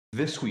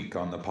This week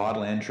on the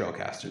Podland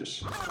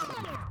Trailcasters.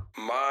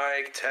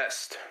 Mic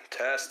test.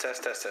 Test.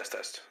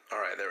 All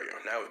right, there we go.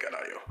 Now we've got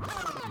audio.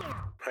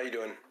 How you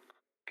doing?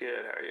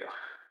 Good, how are you?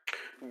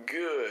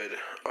 Good,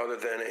 other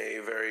than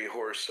a very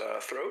hoarse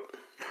throat.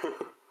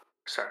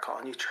 Start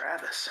calling you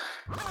Travis.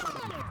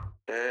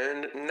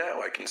 And now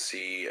I can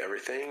see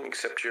everything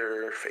except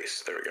your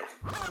face. There we go.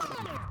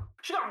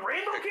 She got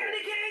rainbow candy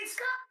canes?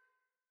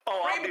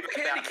 Oh, I'll be Rainbow right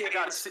candy back.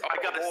 canes?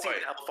 I got to Oh, see boy.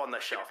 the elf on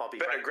the shelf. I'll be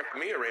Better right grab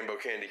back. me a rainbow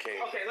candy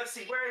cane. Okay, let's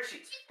see. Where is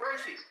she?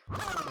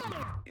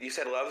 You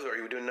said loves, or are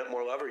you doing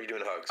more love, or are you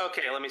doing hugs?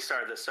 Okay, let me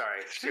start this.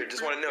 Sorry. Sure,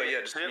 just want to know. Yeah,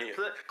 just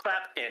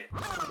clap in.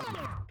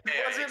 He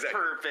wasn't exactly,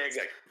 perfect,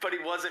 exactly. but he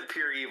wasn't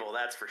pure evil.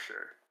 That's for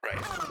sure. Right.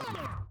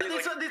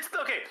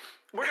 Okay,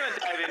 we're gonna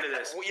dive into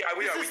this. We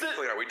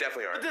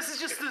definitely are. This is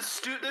just the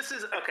This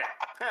is okay.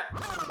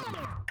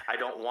 I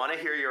don't want to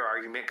hear your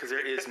argument because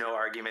there is no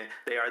argument.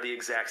 They are the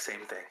exact same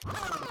thing.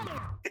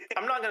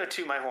 I'm not gonna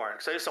toot my horn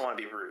because I just don't want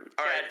to be rude.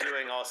 All Chad right.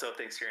 Doing also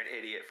thinks you're an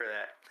idiot for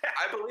that.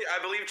 I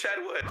believe Chad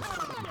would.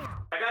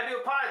 I gotta do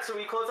a pod, so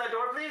will you close that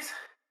door, please?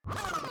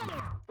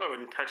 I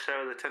wouldn't touch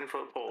that with a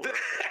 10-foot pole.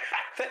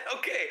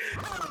 Okay.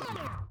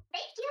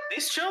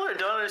 These children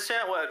don't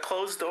understand what a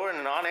closed door and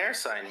an on-air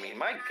sign mean.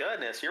 My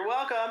goodness, you're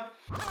welcome.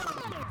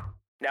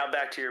 Now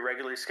back to your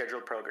regularly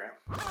scheduled program.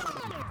 All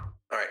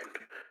right.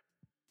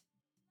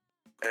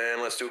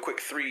 And let's do a quick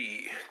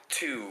 3,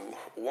 2,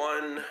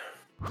 1.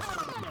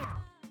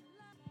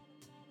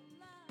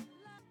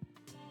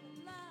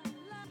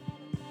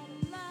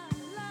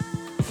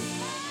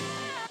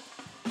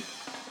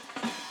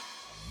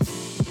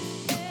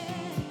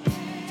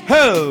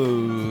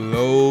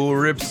 Hello,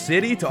 Rip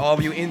City, to all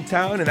of you in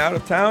town and out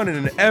of town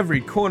and in every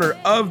corner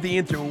of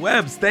the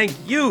interwebs. Thank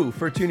you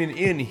for tuning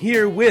in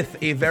here with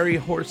a very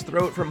hoarse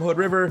throat from Hood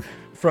River,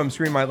 from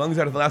screaming my lungs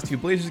out of the last two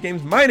Blazers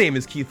games. My name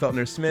is Keith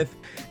Feltner Smith,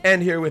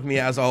 and here with me,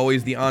 as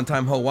always, the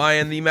on-time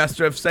Hawaiian, the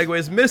master of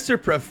segues,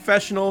 Mr.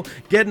 Professional,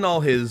 getting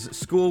all his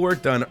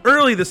schoolwork done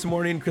early this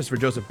morning, Christopher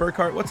Joseph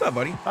Burkhart. What's up,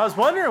 buddy? I was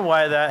wondering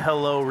why that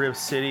Hello Rip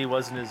City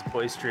wasn't as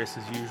boisterous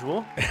as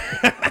usual.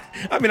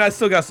 I mean, I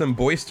still got some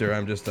boister.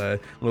 I'm just a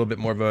little bit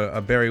more of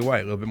a Barry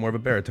White, a little bit more of a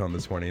baritone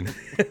this morning.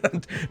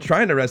 I'm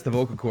trying to rest the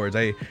vocal cords.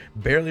 I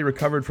barely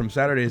recovered from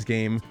Saturday's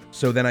game,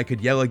 so then I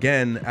could yell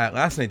again at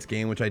last night's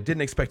game, which I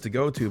didn't expect to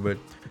go to. But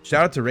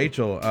shout out to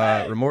Rachel,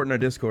 remote in our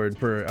Discord,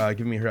 for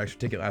giving me her extra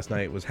ticket last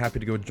night. Was happy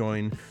to go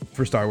join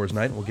for Star Wars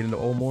night. We'll get into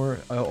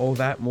all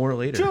that more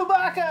later.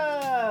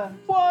 Chewbacca!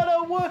 What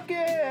a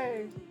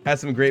Wookiee! Had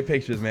some great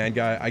pictures, man.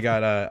 I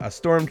got a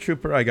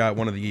stormtrooper. I got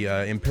one of the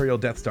Imperial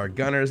Death Star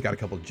gunners. Got a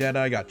couple Jedi.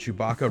 Got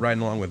Chewbacca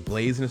riding along with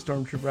Blaze in a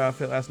stormtrooper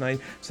outfit last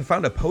night. So I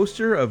found a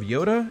poster of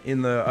Yoda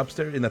in the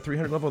upstairs in the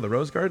 300 level of the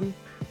Rose Garden,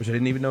 which I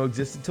didn't even know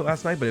existed till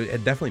last night, but it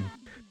had definitely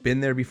been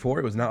there before.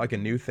 It was not like a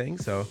new thing.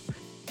 So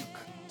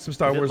some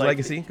Star Wars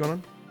legacy going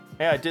on.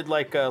 Yeah, I did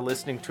like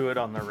listening to it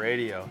on the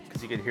radio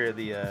because you could hear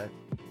the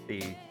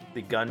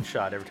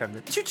gunshot every time.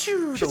 The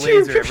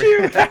laser.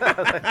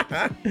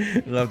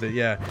 Loved it,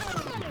 yeah.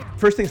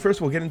 First things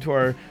first, we'll get into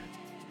our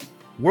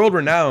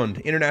world-renowned,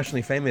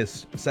 internationally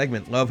famous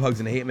segment, Love, Hugs,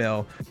 and Hate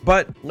Mail.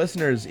 But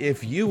listeners,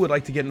 if you would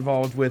like to get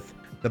involved with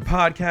the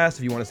podcast,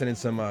 if you want to send in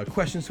some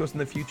questions to us in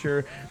the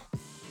future,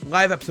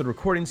 live episode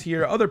recordings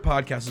here, other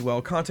podcasts as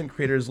well, content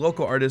creators,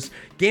 local artists,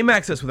 game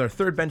access with our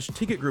Third Bench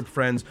ticket group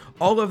friends,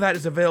 all of that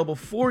is available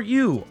for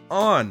you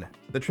on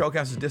the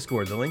Trailcasters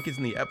Discord. The link is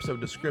in the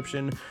episode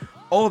description.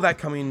 All of that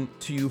coming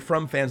to you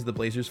from fans of the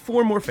Blazers.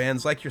 For more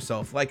fans like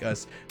yourself, like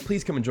us,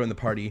 please come and join the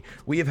party.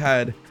 We have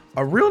had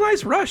a real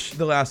nice rush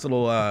the last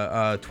little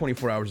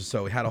 24 hours or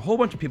so. We had a whole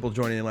bunch of people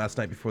joining in last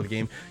night before the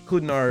game,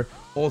 including our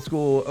old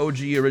school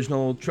OG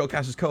original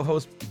Trailcasters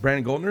co-host,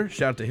 Brandon Goldner.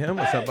 Shout out to him.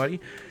 What's up, buddy?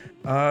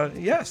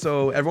 Yeah,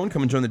 so everyone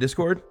come and join the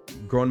Discord.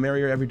 Growing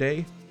merrier every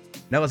day.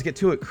 Now let's get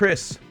to it.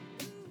 Chris,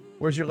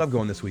 where's your love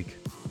going this week?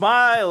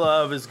 My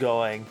love is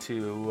going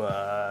to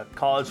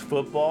college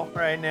football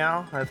right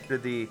now after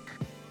the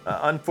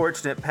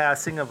unfortunate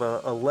passing of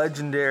a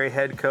legendary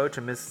head coach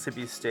of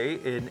Mississippi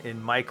State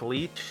in Mike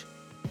Leach.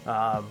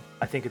 I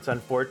think it's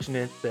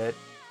unfortunate that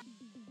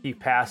he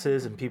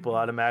passes and people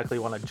automatically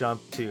want to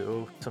jump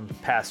to some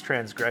past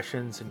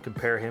transgressions and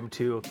compare him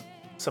to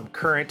some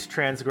current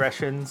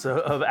transgressions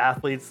of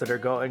athletes that are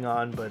going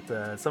on.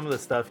 But some of the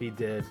stuff he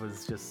did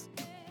was just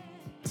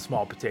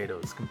small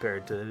potatoes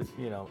compared to,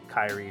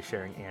 Kyrie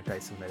sharing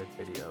anti-Semitic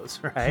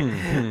videos,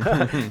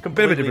 right?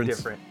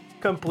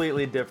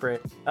 Completely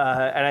different.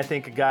 And I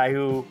think a guy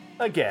who,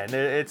 again,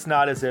 it's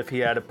not as if he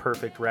had a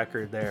perfect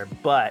record there,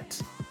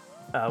 but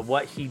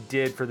what he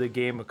did for the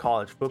game of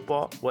college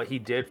football, what he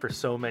did for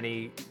so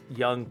many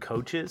young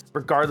coaches,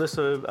 regardless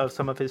of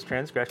some of his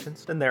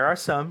transgressions, and there are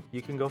some,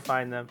 you can go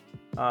find them,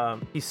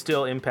 he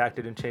still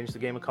impacted and changed the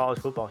game of college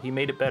football. He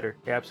made it better.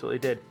 He absolutely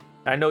did.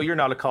 I know you're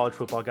not a college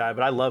football guy,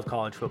 but I love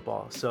college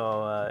football,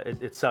 so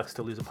it sucks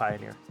to lose a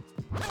pioneer.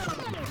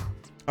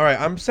 All right,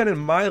 I'm sending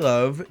my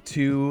love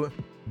to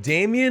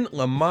Damian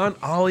Lamont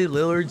Ollie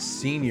Lillard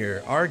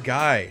Sr., our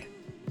guy.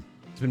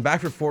 been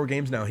back for 4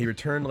 games now. He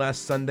returned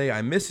last Sunday.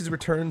 I missed his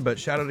return, but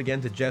shout out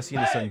again to Jesse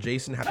and his son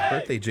Jason. Happy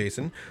birthday,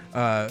 Jason.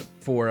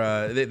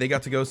 They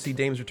got to go see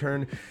Dame's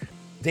return.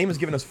 Dame has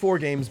given us 4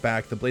 games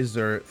back. The Blazers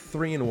are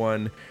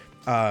 3-1.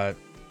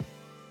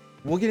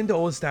 We'll get into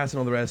all his stats and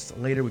all the rest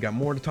later. We got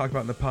more to talk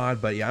about in the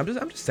pod, but yeah, I'm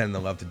just sending the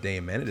love to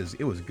Dame, man.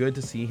 It was good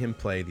to see him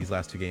play these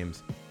last 2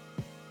 games.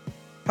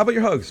 How about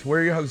your hugs?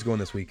 Where are your hugs going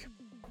this week?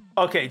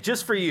 Okay,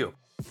 just for you,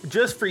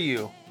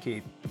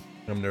 Keith.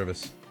 I'm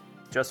nervous.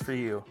 Just for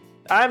you.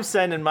 I'm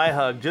sending my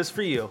hug just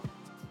for you.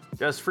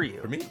 Just for you.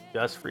 For me?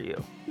 Just for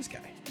you. This guy.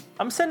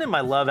 I'm sending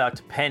my love out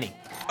to Penny.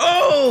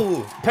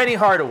 Oh! Penny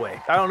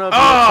Hardaway. I don't know if you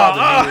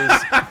saw the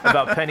news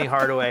about Penny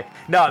Hardaway.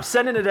 No, I'm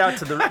sending it out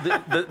to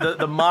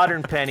the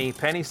modern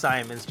Penny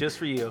Simons, just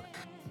for you.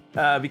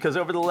 Because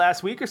over the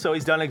last week or so,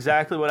 he's done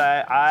exactly what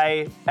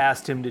I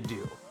asked him to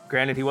do.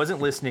 Granted, he wasn't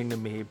listening to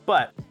me,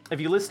 but if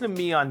you listen to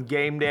me on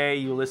game day,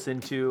 you listen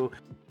to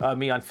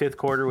me on fifth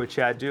quarter with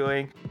Chad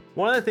Doing.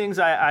 One of the things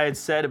I had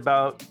said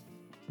about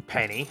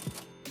Penny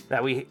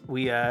that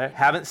we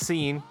haven't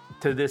seen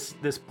to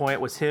this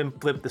point was him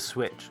flip the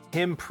switch,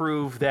 him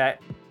prove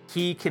that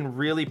he can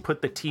really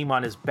put the team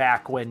on his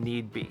back when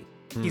need be.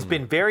 He's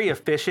been very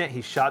efficient.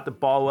 He's shot the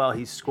ball well.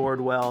 He's scored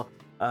well.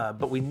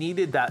 But we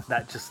needed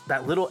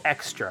that little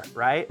extra,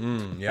 right?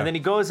 Yeah. And then he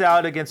goes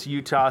out against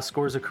Utah,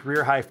 scores a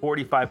career high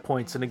 45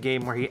 points in a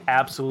game where he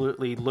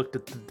absolutely looked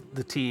at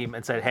the team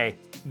and said, "Hey,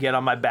 get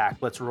on my back.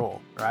 Let's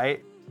roll,"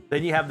 right?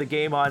 Then you have the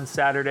game on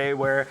Saturday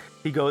where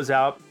he goes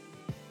out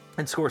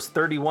and scores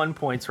 31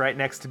 points right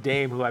next to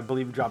Dame, who I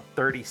believe dropped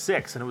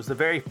 36. And it was the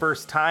very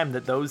first time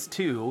that those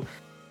two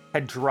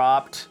had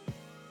dropped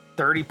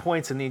 30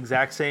 points in the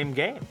exact same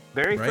game.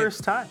 Very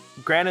first time.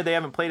 Granted, they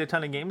haven't played a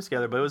ton of games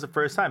together, but it was the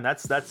first time.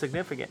 That's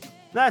significant.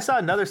 Then I saw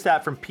another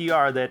stat from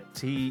PR that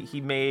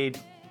he made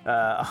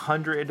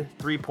 100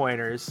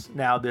 3-pointers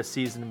now this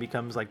season and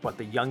becomes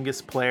the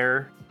youngest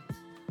player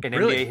in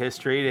NBA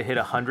history to hit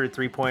 100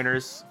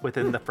 3-pointers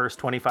within the first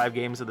 25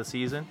 games of the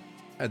season.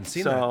 I hadn't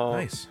seen that.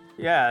 Nice.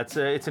 Yeah, it's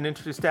an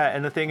interesting stat.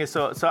 And the thing is,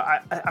 so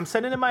I'm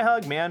sending him my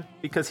hug, man,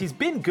 because he's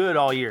been good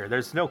all year.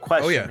 There's no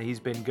question that he's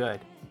been good.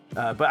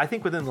 But I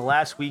think within the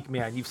last week,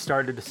 man, you've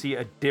started to see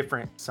a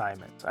different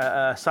Simons.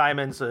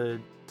 Simons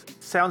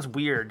sounds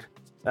weird,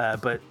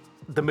 but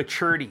the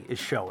maturity is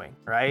showing,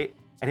 right?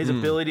 And his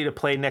ability to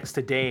play next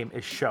to Dame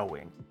is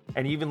showing.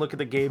 And even look at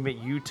the game at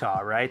Utah,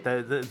 right?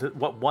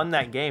 What won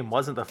that game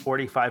wasn't the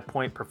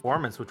 45-point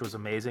performance, which was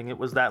amazing. It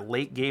was that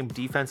late game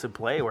defensive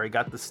play where he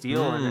got the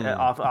steal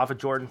off of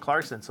Jordan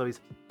Clarkson. So he's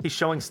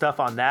showing stuff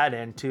on that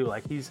end too.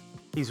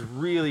 He's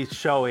really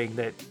showing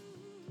that.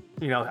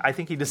 I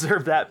think he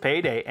deserved that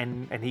payday,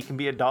 and he can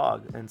be a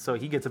dog, and so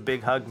he gets a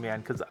big hug, man.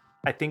 Because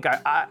I think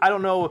I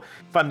don't know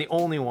if I'm the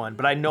only one,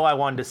 but I know I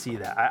wanted to see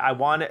that. I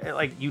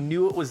wanted, you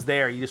knew it was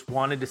there. You just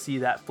wanted to see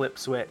that flip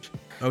switch.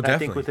 Oh, and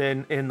definitely. I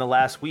think in the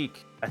last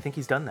week, I think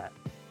he's done that.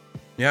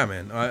 Yeah,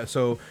 man.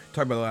 So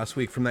talk about the last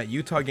week. From that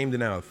Utah game to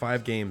now,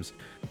 5 games.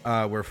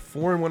 We're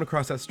 4-1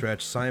 across that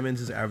stretch. Simons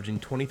is averaging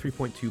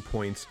 23.2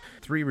 points,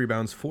 3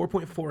 rebounds,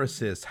 4.4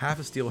 assists, half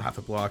a steal, half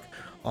a block,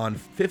 on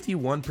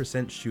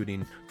 51%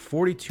 shooting,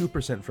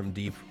 42% from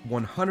deep,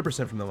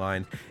 100% from the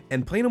line,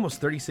 and playing almost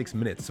 36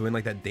 minutes. So in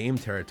that Dame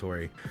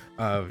territory.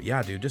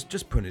 Yeah, dude,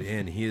 just put it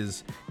in. He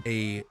is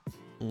a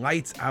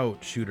lights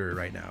out shooter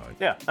right now.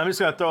 Yeah, I'm just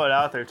gonna throw it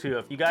out there too.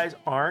 If you guys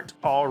aren't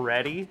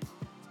already,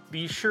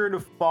 be sure to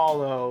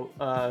follow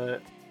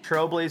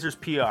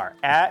Trailblazers PR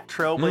at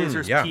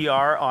Trailblazers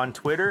PR on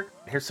Twitter.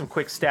 Here's some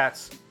quick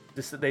stats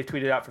that they've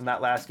tweeted out from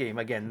that last game.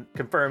 Again,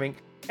 confirming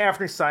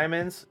Anthony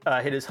Simons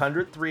hit his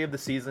 103 of the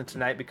season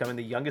tonight, becoming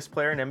the youngest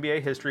player in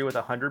NBA history with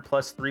 100+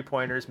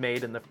 3-pointers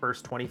made in the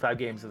first 25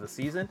 games of the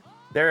season.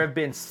 There have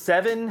been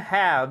 7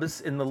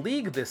 halves in the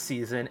league this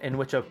season in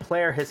which a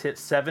player has hit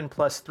 7+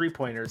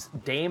 3-pointers.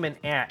 Dame and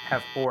Ant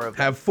have 4 of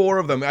them. Have 4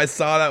 of them. I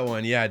saw that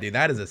one. Yeah, dude,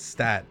 that is a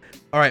stat.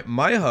 All right,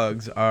 my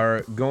hugs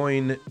are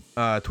going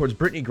towards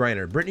Brittany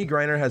Griner. Brittany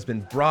Griner has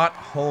been brought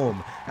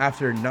home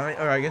after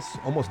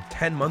almost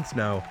 10 months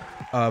now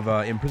of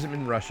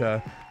imprisonment in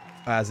Russia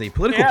as a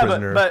political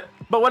prisoner. But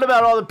what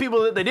about all the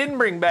people that they didn't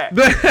bring back?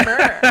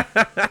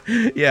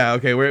 Yeah,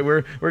 okay,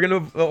 we're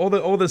gonna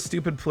all the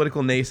stupid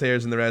political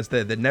naysayers and the rest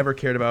that never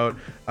cared about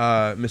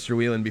Mr.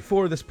 Whelan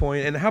before this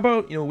point. And how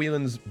about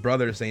Whelan's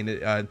brother saying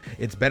that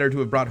it's better to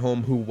have brought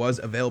home who was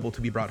available to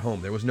be brought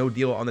home. There was no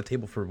deal on the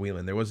table for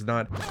Whelan. There was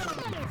not.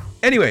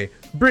 Anyway,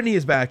 Brittany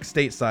is back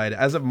stateside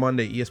as of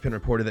Monday. ESPN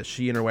reported that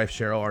she and her wife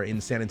Cheryl are in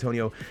San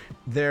Antonio.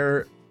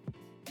 They're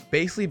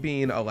basically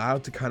being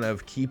allowed to kind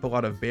of keep a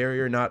lot of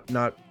barrier, not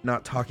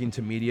talking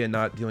to media,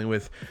 not dealing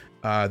with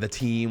the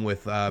team,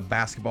 with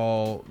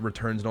basketball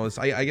returns and all this.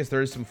 I guess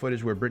there is some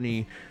footage where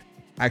Brittany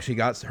actually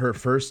got her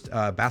first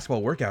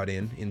basketball workout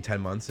in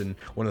 10 months, and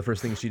one of the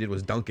first things she did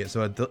was dunk it.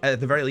 So at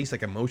the very least,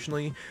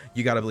 emotionally,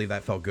 you got to believe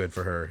that felt good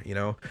for her,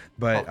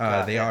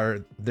 But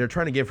they're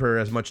trying to give her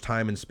as much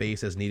time and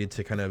space as needed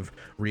to kind of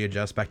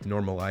readjust back to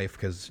normal life,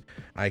 because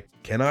I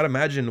cannot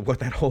imagine what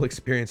that whole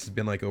experience has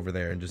been like over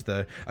there, and just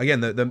the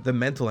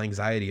mental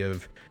anxiety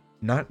of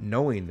not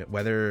knowing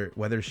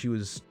whether she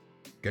was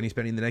going to be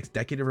spending the next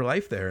decade of her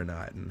life there or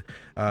not. And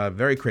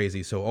very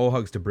crazy. So all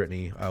hugs to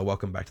Brittany.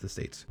 Welcome back to the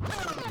States.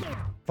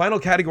 Final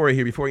category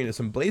here before we get into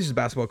some Blazers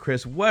basketball.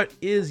 Chris, what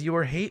is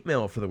your hate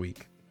mail for the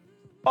week?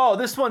 Oh,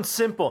 this one's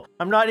simple.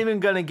 I'm not even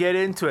going to get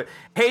into it.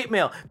 Hate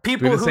mail.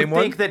 People who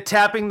think that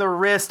tapping the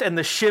wrist and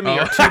the shimmy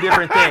are two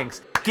different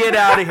things. Get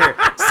out of here.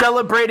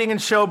 Celebrating and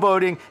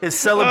showboating is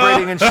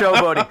celebrating and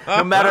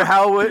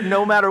showboating.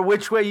 No matter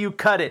which way you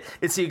cut it.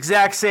 It's the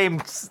exact same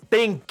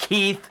thing,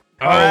 Keith.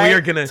 Right? We are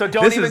gonna. So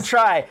don't even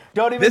try.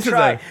 Don't even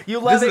try. You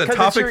love it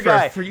because it's your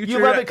guy. You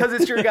love it because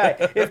it's your guy.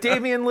 If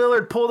Damian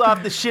Lillard pulled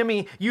off the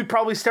shimmy, you'd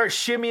probably start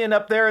shimmying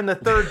up there in the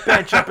third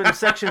bench, up in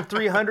section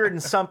 300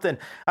 and something.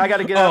 I got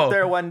to get up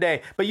there one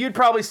day. But you'd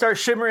probably start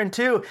shimmering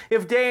too.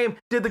 If Dame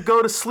did the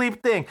go to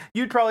sleep thing,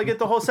 you'd probably get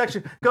the whole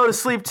section go to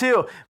sleep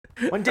too.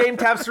 When Dame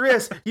taps the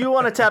wrist, you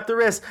want to tap the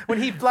wrist. When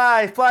he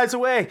flies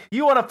away,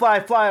 you want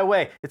to fly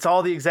away. It's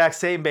all the exact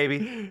same,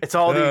 baby. It's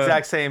all the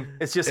exact same.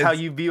 It's just how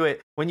you view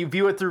it. When you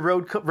view it through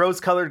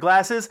rose-colored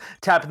glasses,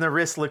 tapping the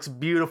wrist looks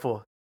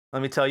beautiful.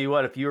 Let me tell you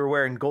what, if you were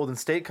wearing Golden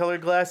State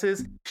colored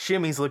glasses,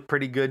 shimmies look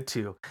pretty good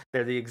too.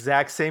 They're the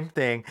exact same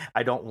thing.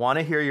 I don't want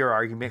to hear your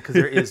argument because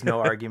there is no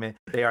argument.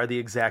 They are the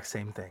exact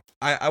same thing.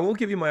 I won't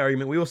give you my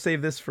argument. We will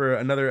save this for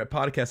another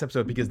podcast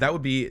episode because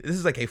this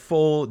is like a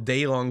full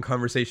day-long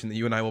conversation that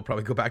you and I will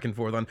probably go back and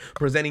forth on,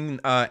 presenting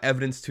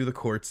evidence to the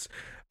courts.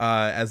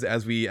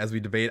 As we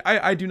debate,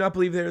 I do not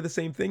believe they're the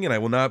same thing, and I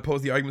will not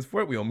pose the arguments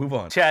for it. We will move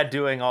on. Chad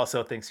Doing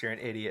also thinks you're an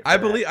idiot. I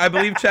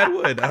believe Chad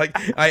would.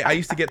 I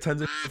used to get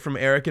tons of shit from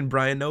Eric and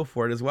Brian No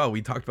for it as well.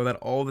 We talked about that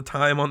all the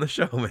time on the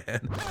show,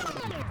 man.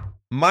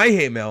 My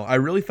hate mail. I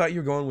really thought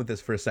you were going with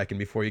this for a second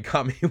before you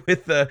caught me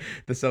with the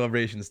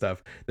celebration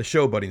stuff, the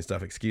showboating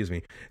stuff. Excuse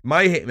me.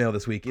 My hate mail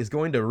this week is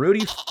going to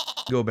Rudy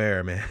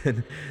Gobert,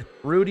 man.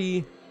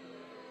 Rudy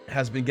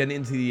has been getting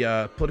into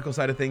the political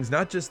side of things,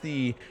 not just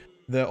the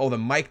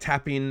mic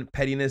tapping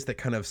pettiness that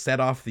kind of set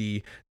off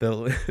the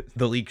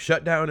league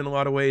shutdown in a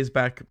lot of ways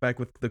back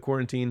with the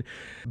quarantine.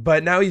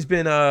 But now he's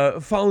been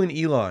following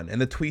Elon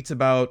and the tweets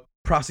about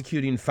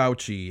prosecuting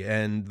Fauci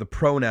and the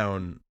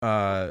pronoun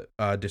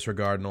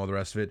disregard and all the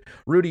rest of it.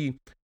 Rudy,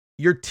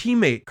 your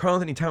teammate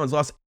Karl-Anthony Towns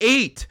lost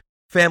 8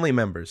 family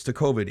members to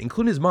COVID,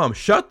 including his mom.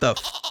 Shut the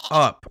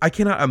up. I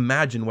cannot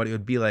imagine what it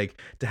would be like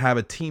to have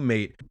a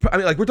teammate. I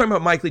mean, like, we're talking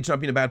about Mike Leach not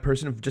being a bad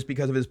person just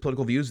because of his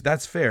political views.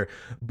 That's fair.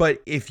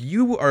 But if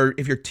you're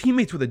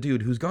teammates with a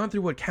dude who's gone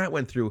through what Kat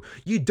went through,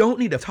 you don't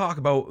need to talk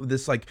about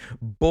this like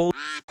bull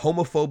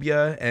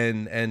homophobia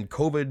and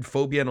COVID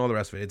phobia and all the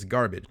rest of it. It's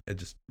garbage. It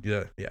just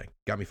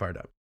got me fired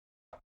up.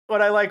 Would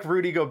I like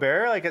Rudy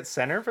Gobert like at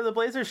center for the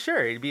Blazers?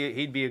 Sure, he'd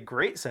be a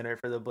great center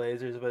for the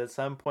Blazers, but at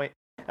some point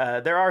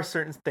there are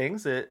certain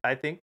things that I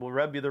think will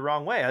rub you the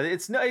wrong way.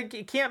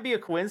 It can't be a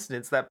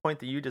coincidence, that point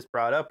that you just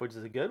brought up, which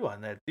is a good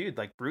one. That dude,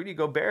 like Rudy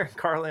Gobert and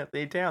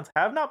Karl-Anthony Towns,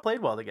 have not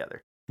played well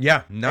together.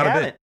 Yeah, not a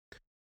bit.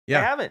 Yeah,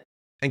 they haven't.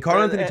 And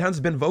Karl-Anthony Towns has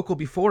been vocal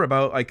before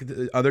about like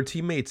the other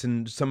teammates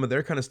and some of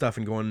their kind of stuff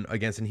and going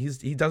against. And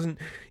he doesn't,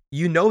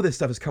 this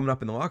stuff is coming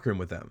up in the locker room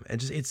with them. And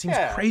just it seems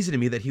crazy to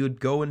me that he would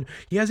go and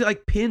he has it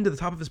like pinned to the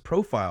top of his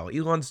profile.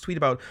 Elon's tweet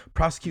about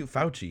prosecute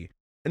Fauci.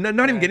 And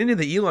not even getting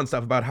into the Elon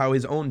stuff about how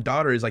his own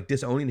daughter is like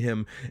disowning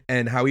him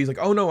and how he's like,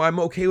 oh no, I'm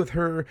okay with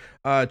her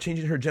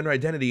changing her gender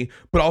identity,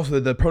 but also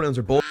the pronouns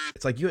are bull.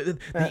 It's like the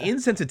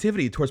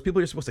insensitivity towards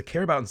people you're supposed to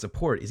care about and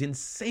support is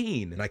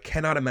insane. And I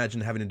cannot imagine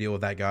having to deal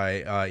with that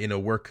guy in a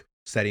work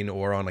setting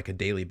or on like a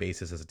daily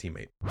basis as a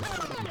teammate.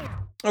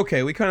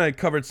 Okay, we kind of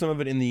covered some of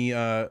it in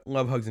the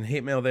love, hugs, and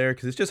hate mail there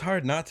because it's just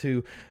hard not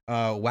to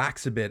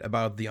wax a bit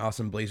about the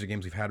awesome Blazer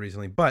games we've had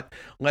recently. But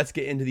let's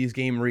get into these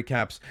game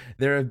recaps.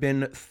 There have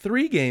been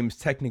 3 games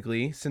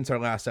technically since our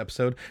last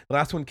episode. The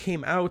last one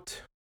came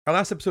out. Our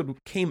last episode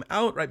came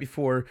out right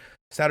before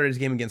Saturday's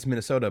game against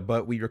Minnesota,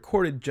 but we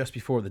recorded just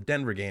before the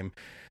Denver game.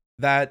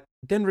 That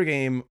Denver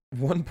game,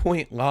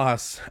 1-point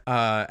loss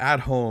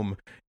at home.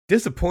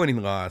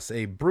 Disappointing loss,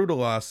 a brutal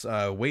loss,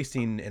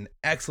 wasting an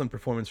excellent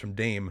performance from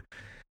Dame.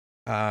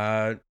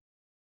 Not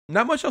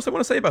much else I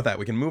want to say about that.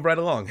 We can move right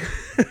along.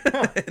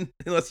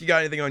 Unless you got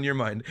anything on your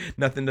mind.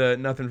 Nothing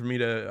for me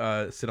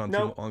to sit on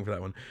too long for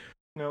that one.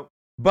 Nope.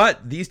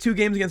 But these 2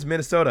 games against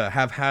Minnesota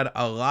have had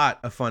a lot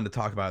of fun to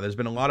talk about. There's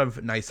been a lot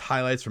of nice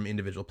highlights from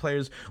individual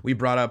players. We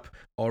brought up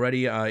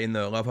already in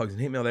the love, hugs,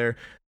 and hate mail there.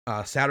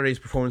 Saturday's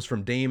performance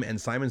from Dame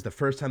and Simons, the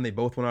first time they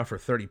both went off for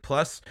 30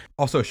 plus.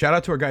 Also, shout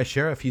out to our guy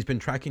Sheriff. He's been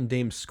tracking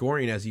Dame's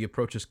scoring as he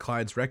approaches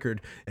Clyde's record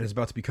and is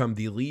about to become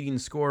the leading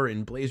scorer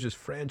in Blazers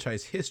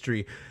franchise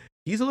history.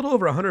 He's a little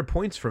over 100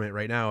 points from it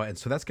right now, and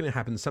so that's going to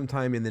happen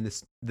sometime in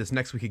this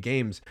next week of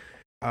games.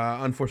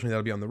 Unfortunately,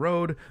 that'll be on the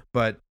road,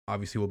 but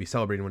obviously we'll be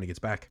celebrating when he gets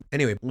back.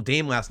 Anyway,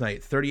 Dame last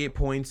night, 38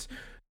 points,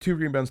 2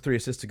 rebounds, 3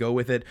 assists to go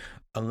with it,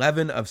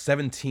 11 of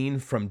 17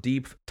 from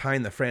deep,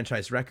 tying the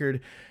franchise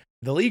record.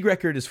 The league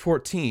record is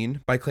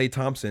 14 by Klay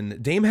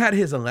Thompson. Dame had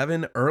his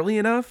 11 early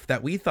enough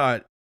that we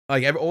thought,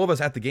 like all of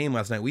us at the game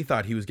last night, we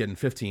thought he was getting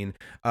 15,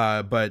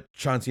 but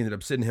Chauncey ended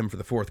up sitting him for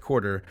the fourth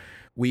quarter.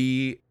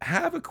 We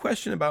have a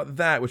question about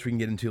that, which we can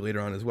get into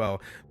later on as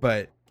well.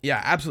 But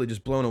yeah, absolutely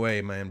just blown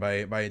away, man,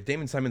 by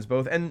Damon Simons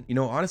both. And, you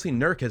know, honestly,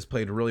 Nurk has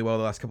played really well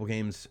the last couple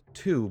games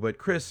too. But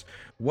Chris,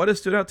 what has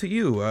stood out to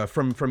you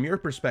from your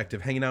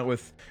perspective, hanging out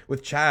with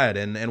Chad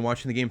and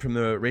watching the game from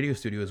the radio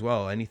studio as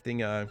well?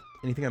 Anything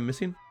I'm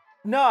missing?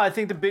 No, I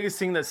think the biggest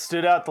thing that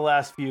stood out the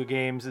last few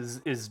games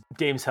is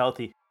Dame's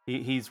healthy.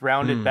 He's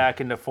rounded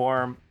back into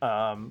form.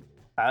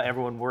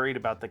 Everyone worried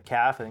about the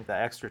calf. I think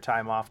that extra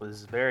time off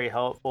was very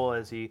helpful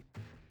as he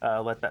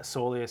let that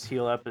soleus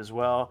heal up as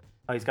well.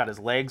 He's got his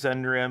legs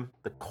under him.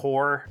 The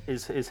core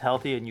is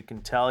healthy, and you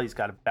can tell he's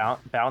got a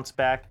bounce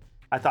back.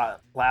 I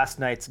thought last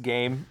night's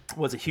game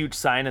was a huge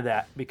sign of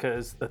that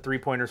because the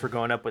 3-pointers were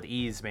going up with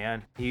ease,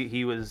 man.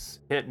 He was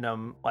hitting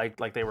them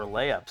like they were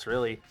layups,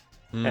 really.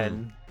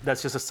 And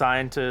that's just a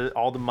sign to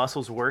all the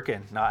muscles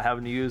working, not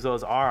having to use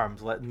those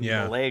arms, letting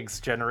the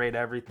legs generate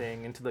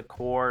everything into the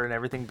core and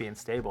everything being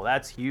stable.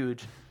 That's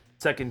huge.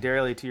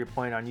 Secondarily, to your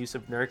point on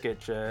Jusuf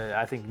Nurkic,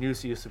 I think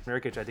Jusuf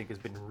Nurkic has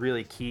been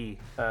really key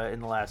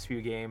in the last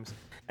few games.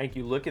 I think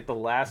you look at the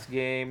last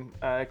game,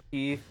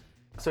 Keith.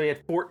 So he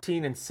had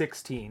 14 and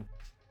 16 in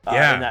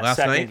that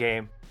second night.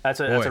 Game.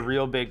 That's a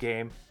real big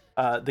game.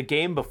 The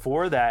game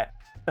before that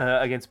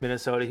against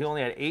Minnesota, he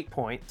only had 8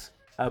 points,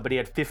 but he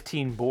had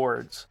 15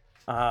 boards.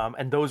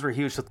 And those were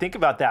huge. So think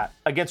about that.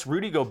 Against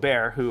Rudy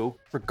Gobert, who,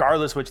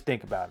 regardless what you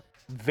think about him,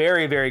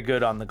 very, very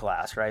good on the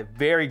glass, right?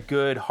 Very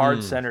good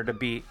hard center to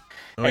beat.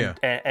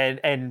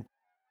 And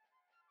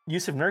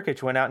Jusuf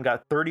Nurkic went out and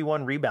got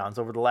 31 rebounds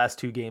over the last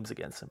 2 games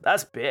against him.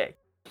 That's big.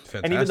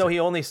 Fantastic. And even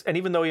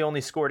though he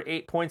only scored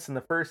 8 points in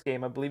the first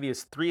game, I believe he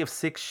was 3 of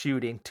 6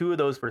 shooting. 2 of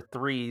those were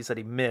threes that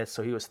he missed.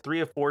 So he was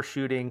 3 of 4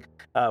 shooting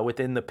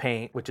within the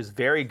paint, which is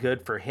very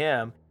good for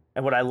him.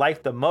 And what I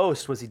liked the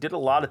most was he did a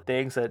lot of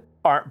things that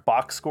aren't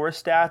box score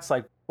stats.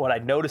 Like what I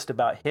noticed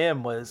about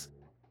him was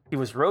he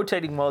was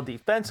rotating well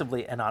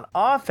defensively, and on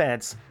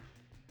offense,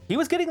 he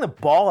was getting the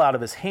ball out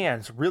of his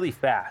hands really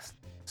fast.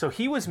 So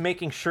he was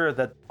making sure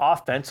that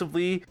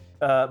offensively,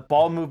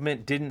 ball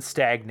movement didn't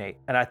stagnate.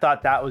 And I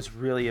thought that was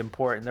really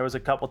important. There was a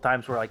couple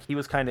times where like he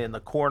was kind of in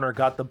the corner,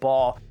 got the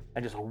ball,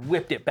 and just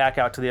whipped it back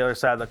out to the other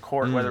side of the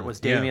court, whether it was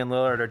Damian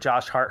Lillard or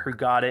Josh Hart who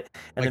got it.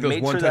 And like then those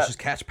made one sure touches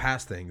catch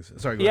pass things.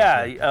 Sorry.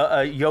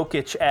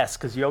 Jokic-esque,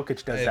 because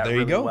Jokic does that there you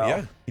really go. well.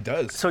 Yeah, he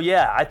does. So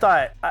yeah,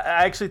 I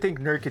actually think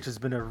Nurkic has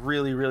been a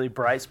really, really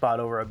bright spot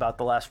over about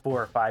the last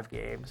 4 or 5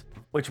 games,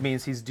 which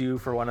means he's due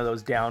for one of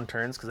those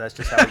downturns because that's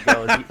just how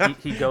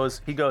he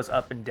goes. he goes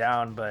up and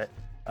down, but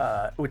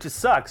which just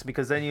sucks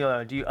because then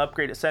do you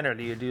upgrade at center?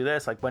 Do you do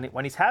this? Like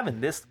when he's having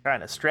this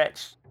kind of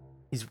stretch,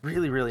 he's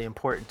really, really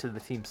important to the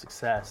team's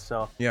success.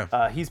 So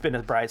he's been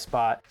a bright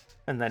spot.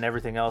 And then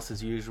everything else,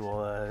 as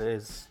usual,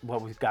 is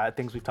what we've got.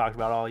 Things we've talked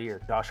about all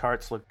year. Josh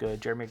Hart's looked good.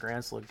 Jeremy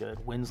Grant's looked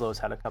good. Winslow's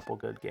had a couple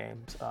good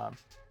games.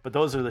 But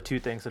those are the 2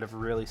 things that have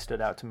really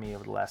stood out to me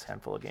over the last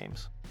handful of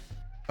games.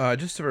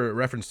 Just for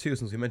reference too,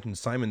 since we mentioned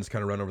Simon's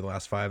kind of run over the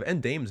last 5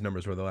 and Dame's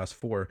numbers over the last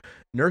 4,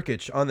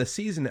 Nurkic on the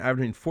season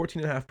averaging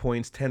 14.5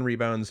 points, 10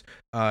 rebounds,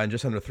 and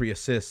just under 3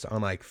 assists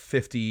on like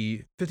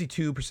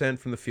 52%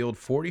 from the field,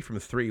 40 from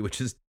 3,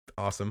 which is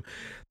awesome.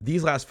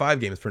 These last 5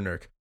 games for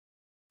Nurk,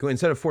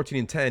 instead of 14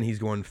 and 10, he's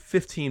going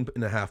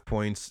 15.5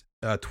 points,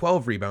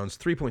 12 rebounds,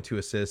 3.2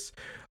 assists,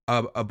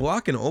 a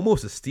block and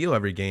almost a steal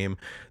every game.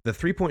 The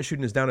 3-point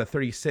shooting is down to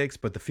 36,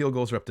 but the field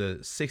goals are up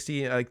to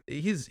 60.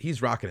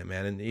 He's rocking it,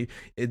 man. And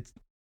it's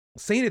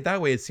saying it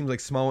that way, it seems like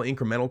small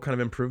incremental kind of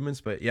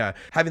improvements, but yeah,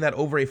 having that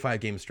over a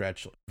 5-game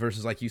stretch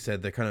versus, like you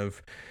said, the kind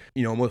of,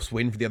 almost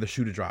waiting for the other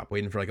shoe to drop,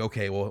 waiting for like,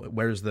 okay, well,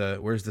 where's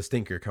the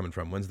stinker coming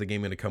from? When's the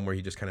game going to come where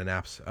he just kind of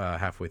naps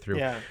halfway through?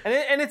 Yeah,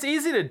 and it's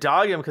easy to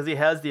dog him because he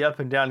has the up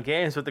and down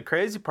games. But the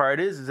crazy part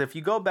is if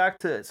you go back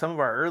to some of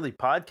our early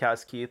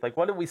podcasts, Keith, like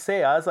what did we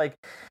say? I was like,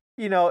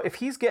 if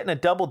he's getting a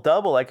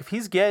double-double, like if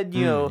he's getting,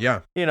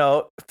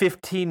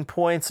 15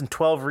 points and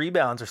 12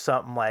 rebounds or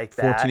something like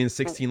that. 14 and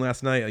 16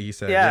 last night, you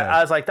said. Yeah, I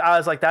was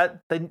like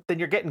that, then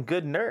you're getting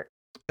good Nurk.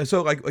 And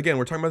so, like, again,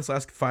 we're talking about this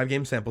last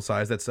 5-game sample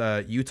size. That's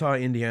Utah,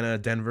 Indiana,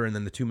 Denver, and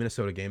then the 2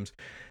 Minnesota games.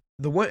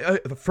 The one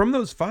from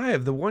those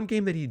 5, the one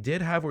game that he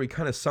did have where he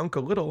kind of sunk a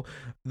little,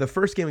 the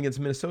first game against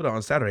Minnesota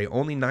on Saturday,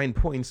 only 9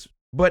 points,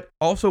 but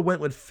also went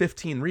with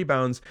 15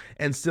 rebounds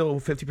and still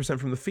 50%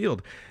 from the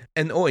field,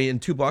 and only in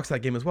 2 blocks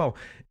that game as well.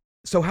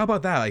 So how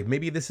about that? Like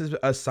maybe this is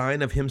a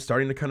sign of him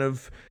starting to kind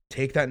of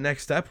take that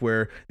next step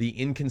where the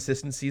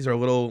inconsistencies are a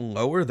little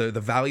lower, the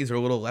valleys are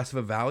a little less of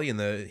a valley, and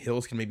the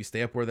hills can maybe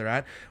stay up where they're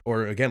at,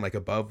 or again, like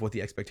above what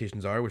the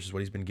expectations are, which is what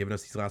he's been giving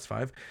us these last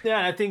 5. Yeah,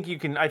 and I think you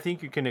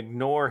can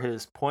ignore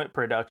his point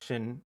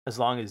production as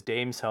long as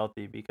Dame's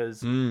healthy,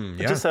 because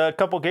just a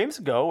couple games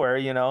ago where,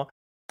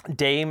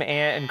 Dame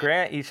and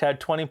Grant each had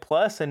 20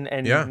 plus and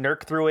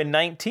Nurk threw in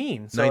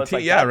 19. So 19, it's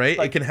like that, right?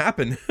 Like, it can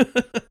happen.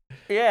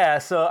 Yeah,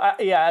 so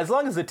as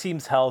long as the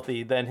team's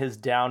healthy, then his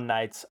down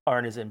nights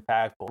aren't as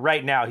impactful.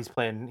 Right now, he's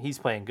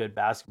playing good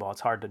basketball. It's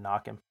hard to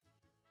knock him.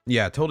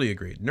 Yeah, totally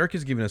agree. Nurk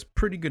is giving us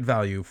pretty good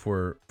value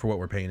for what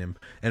we're paying him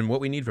and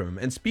what we need from him.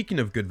 And speaking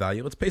of good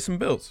value, let's pay some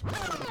bills.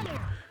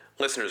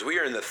 Listeners, we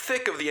are in the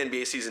thick of the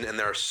NBA season, and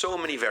there are so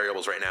many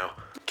variables right now.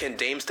 Can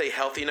Dame stay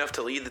healthy enough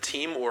to lead the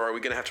team, or are we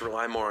going to have to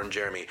rely more on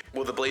Jeremy?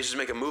 Will the Blazers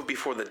make a move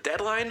before the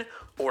deadline,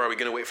 or are we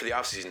going to wait for the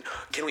offseason?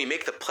 Can we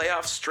make the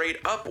playoffs straight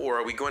up, or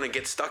are we going to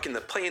get stuck in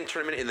the play-in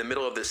tournament in the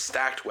middle of this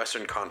stacked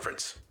Western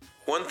Conference?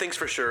 One thing's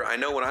for sure, I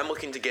know when I'm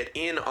looking to get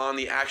in on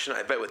the action,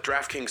 I bet with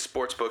DraftKings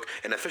Sportsbook,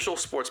 an official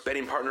sports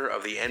betting partner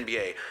of the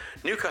NBA.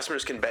 New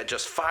customers can bet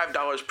just $5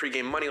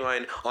 pregame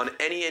moneyline on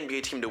any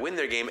NBA team to win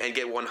their game and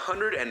get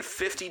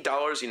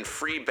 $150 in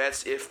free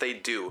bets if they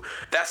do.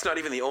 That's not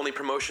even the only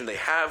promotion they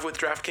have with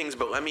DraftKings,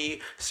 but let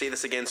me say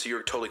this again so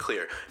you're totally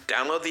clear.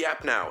 Download the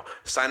app now,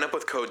 sign up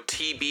with code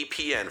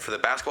TBPN for the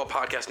Basketball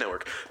Podcast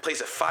Network, place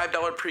a $5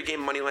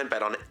 pregame moneyline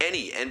bet on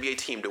any NBA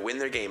team to win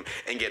their game,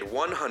 and get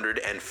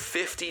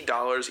 $150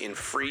 in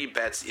free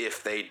bets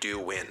if they do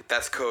win.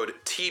 That's code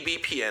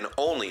TBPN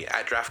only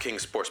at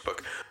DraftKings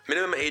Sportsbook.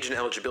 Minimum age and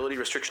eligibility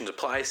restrictions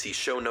apply. See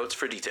show notes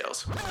for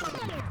details.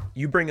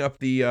 You bring up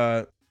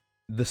the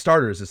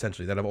starters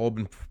essentially that have all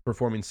been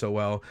performing so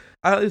well.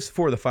 At least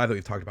 4 of the 5 that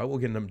we've talked about. We'll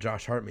get into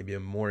Josh Hart maybe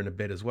more in a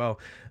bit as well.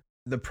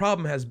 The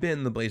problem has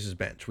been the Blazers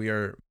bench. We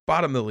are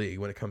bottom of the league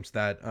when it comes to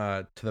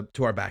that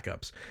to our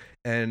backups.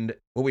 And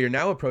what we are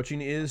now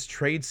approaching is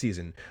trade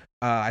season.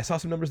 I saw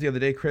some numbers the other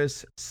day,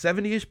 Chris.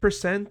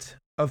 70%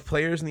 of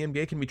players in the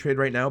NBA can be traded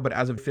right now, but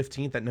as of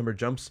 15th, that number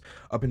jumps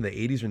up into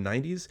the 80s or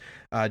 90s.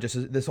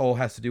 This all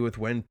has to do with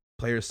when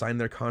players sign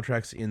their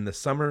contracts in the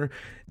summer.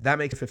 That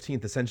makes the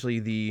 15th essentially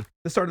the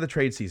start of the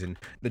trade season.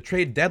 The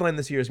trade deadline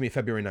this year is going to be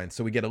February 9th,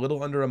 so we get a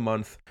little under a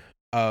month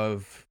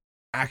of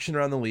action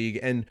around the league.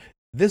 And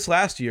this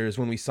last year is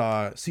when we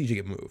saw CJ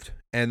get moved.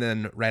 And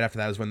then right after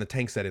that is when the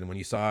tank set in, when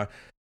you saw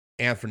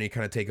Anthony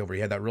kind of take over. He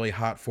had that really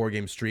hot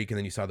 4-game streak, and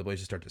then you saw the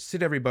Blazers start to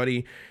sit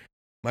everybody.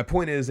 My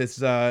point is,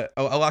 it's a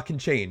lot can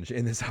change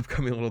in this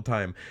upcoming little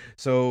time.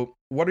 So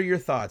what are your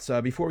thoughts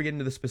before we get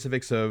into the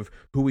specifics of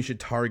who we should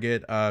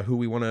target, who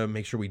we want to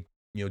make sure we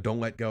don't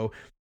let go?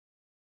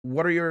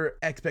 What are your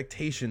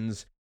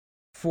expectations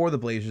for the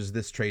Blazers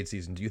this trade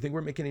season? Do you think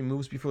we're making any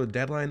moves before the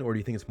deadline, or do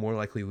you think it's more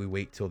likely we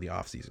wait till the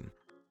offseason?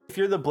 If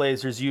you're the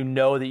Blazers, you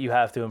know that you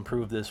have to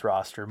improve this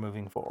roster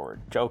moving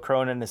forward. Joe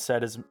Cronin has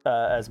said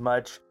as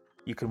much.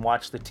 You can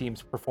watch the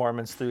team's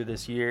performance through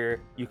this year.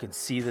 You can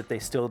see that they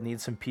still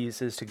need some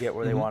pieces to get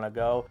where they want to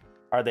go.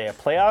 Are they a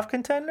playoff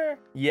contender?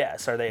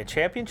 Yes. Are they a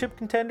championship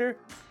contender?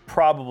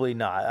 Probably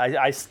not.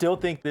 I still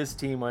think this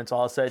team, when it's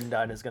all said and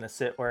done, is going to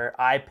sit where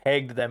I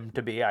pegged them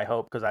to be, I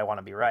hope, because I want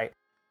to be right.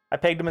 I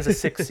pegged them as a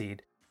 6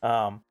 seed.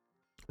 Right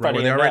where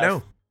they are right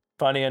now.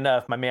 Funny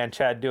enough, my man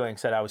Chad Doing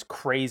said I was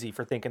crazy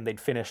for thinking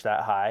they'd finish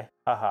that high.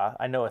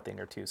 I know a thing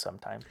or two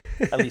sometimes.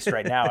 At least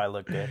right now I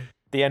look good.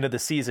 The end of the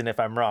season, if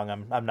I'm wrong,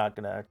 I'm not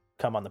going to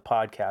come on the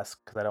podcast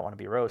because I don't want to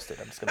be roasted.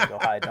 I'm just going to go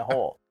hide in a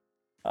hole.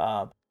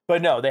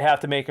 But no, they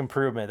have to make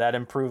improvement. That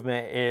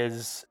improvement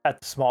is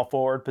at the small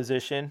forward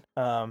position.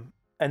 And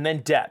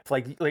then depth.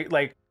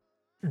 Like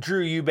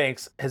Drew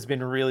Eubanks has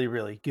been really,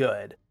 really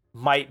good.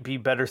 Might be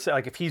better.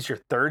 Like if he's your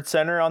third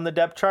center on the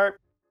depth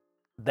chart,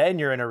 then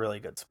you're in a really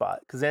good spot.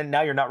 Because then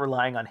now you're not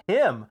relying on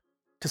him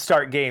to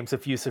start games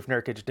if Yusuf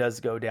Nurkic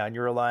does go down.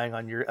 You're relying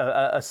on your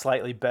a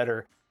slightly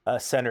better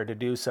center to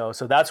do so.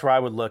 So that's where I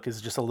would look,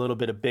 is just a little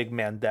bit of big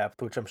man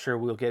depth, which I'm sure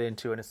we'll get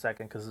into in a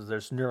second because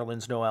there's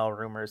Nerlens Noel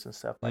rumors and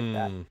stuff like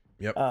that.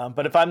 Yep.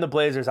 But if I'm the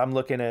Blazers, I'm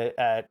looking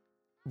at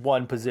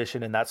one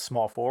position, and that's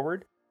small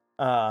forward,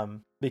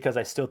 because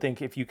I still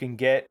think if you can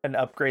get an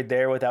upgrade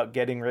there without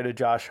getting rid of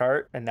Josh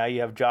Hart, and now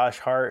you have Josh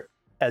Hart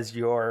as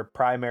your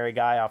primary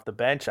guy off the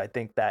bench, I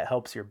think that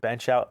helps your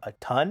bench out a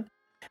ton.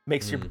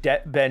 Makes your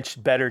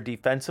bench better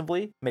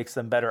defensively, makes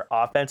them better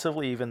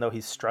offensively, even though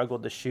he's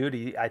struggled to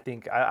shoot. I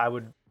think I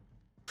would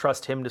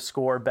trust him to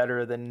score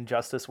better than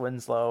Justice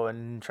Winslow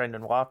and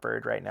Trendon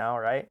Watford right now,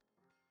 right?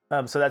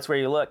 So that's where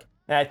you look.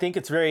 And I think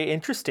it's very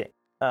interesting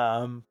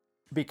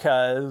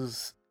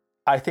because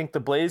I think the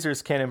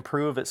Blazers can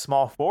improve at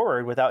small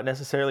forward without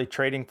necessarily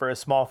trading for a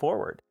small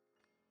forward.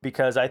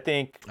 Because I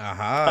think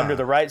under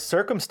the right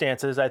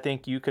circumstances, I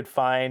think you could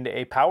find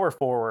a power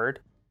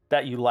forward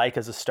that you like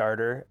as a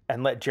starter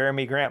and let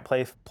Jeremy Grant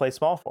play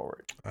small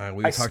forward.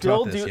 We talked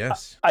about this,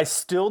 yes. I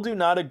still do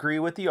not agree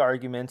with the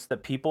arguments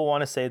that people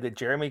want to say that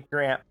Jeremy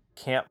Grant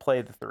can't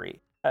play the 3.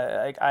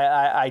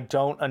 I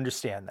don't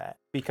understand that,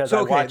 because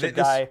I watch a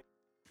guy.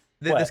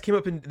 This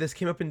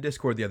came up in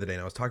Discord the other day,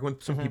 and I was talking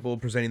with some people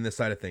presenting this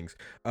side of things.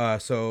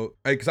 So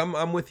because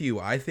I'm with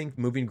you, I think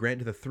moving Grant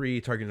to the 3,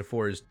 targeting the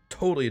 4 is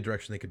totally a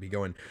direction they could be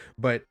going.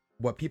 But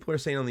what people are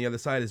saying on the other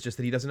side is just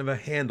that he doesn't have a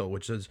handle,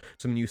 which is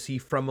something you see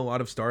from a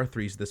lot of star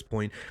 3s at this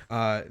point.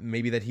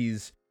 Maybe that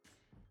he's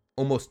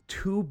almost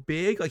too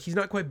big. Like he's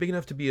not quite big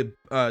enough to be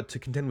to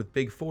contend with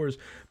big 4s.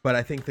 But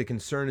I think the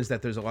concern is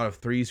that there's a lot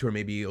of 3s who are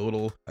maybe a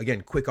little,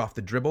 again, quick off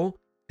the dribble,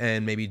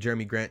 and maybe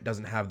Jeremy Grant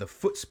doesn't have the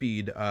foot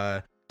speed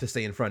to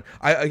stay in front.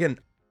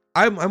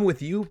 I'm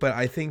with you, but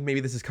I think maybe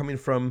this is coming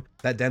from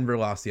that Denver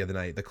loss the other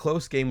night, the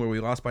close game where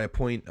we lost by a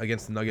point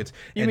against the Nuggets,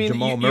 and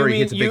Jamal Murray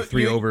hits a big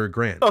 3 over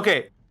Grant.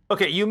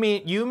 Okay, you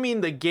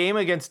mean the game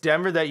against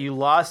Denver that you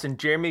lost and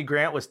Jeremy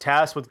Grant was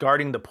tasked with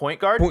guarding the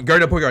point guard? Point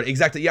guard,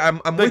 exactly. Yeah,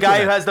 I'm The with guy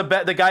you who on has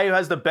the guy who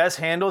has the best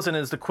handles and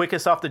is the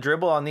quickest off the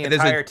dribble on the There's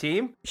a entire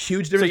team.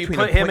 huge So difference you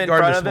between put a him point in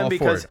guard front and a of him small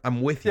because forward.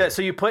 I'm with you. Yeah,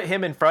 so you put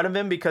him in front of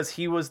him because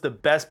he was the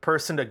best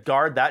person to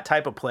guard that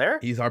type of player.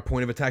 He's our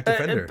point of attack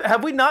defender.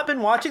 Have we not been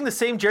watching the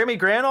same Jeremy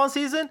Grant all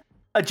season?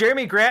 A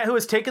Jeremy Grant who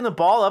has taken the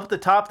ball up at the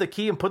top of the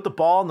key and put the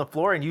ball on the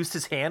floor and used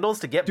his handles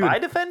to get by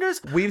defenders?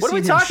 We've What are seen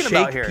we him talking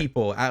about shake here?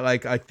 people at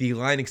like the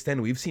line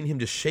extended. We've seen him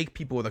just shake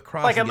people with a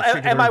cross. Like, and am get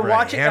straight to I the rim for a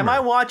watching? Am I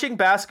hammer. watching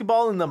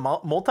basketball in the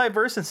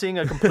multiverse and seeing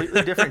a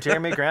completely different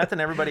Jeremy Grant than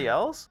everybody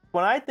else?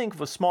 When I think of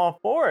a small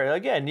forward,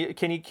 again,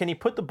 can he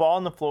put the ball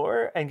on the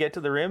floor and get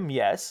to the rim?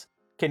 Yes.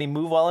 Can he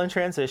move well in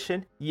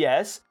transition?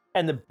 Yes.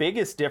 And the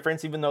biggest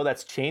difference, even though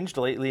that's changed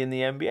lately in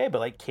the NBA,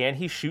 but like, can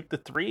he shoot the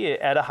three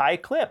at a high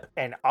clip?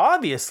 And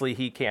obviously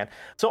he can.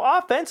 So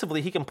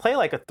offensively, he can play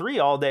like a three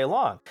all day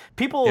long.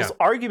 People's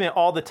argument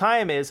all the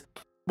time is,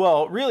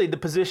 well, really the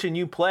position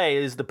you play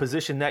is the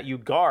position that you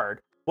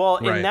guard. Well,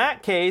 in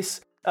that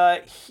case,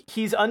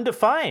 he's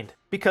undefined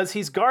because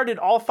he's guarded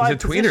all five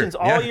positions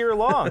all year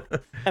long.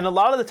 And a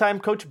lot of the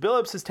time, Coach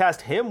Billups has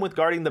tasked him with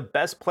guarding the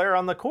best player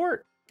on the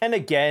court. And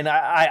again,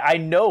 I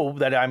know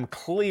that I'm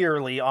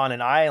clearly on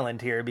an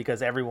island here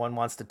because everyone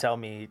wants to tell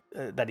me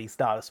that he's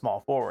not a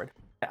small forward.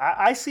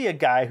 I see a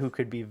guy who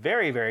could be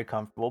very, very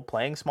comfortable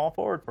playing small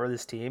forward for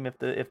this team if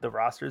the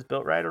roster is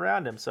built right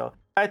around him. So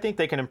I think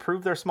they can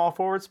improve their small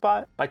forward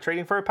spot by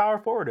trading for a power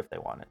forward if they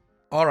want it.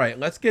 All right,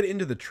 let's get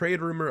into the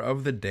trade rumor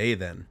of the day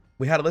then.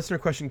 We had a listener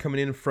question coming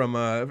in from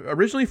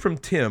originally from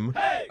Tim,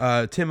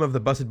 Tim of the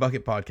Busted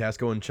Bucket podcast.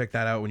 Go and check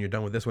that out when you're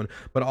done with this one.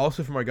 But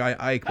also from our guy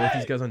Ike, both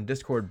these guys on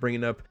Discord,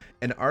 bringing up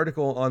an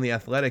article on The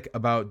Athletic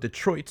about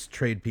Detroit's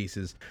trade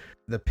pieces.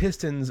 The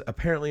Pistons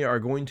apparently are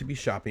going to be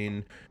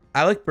shopping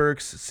Alec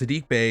Burks,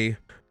 Saddiq Bey,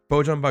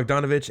 Bojan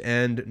Bogdanovic,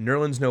 and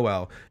Nerlens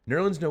Noel.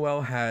 Nerlens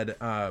Noel had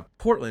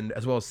Portland,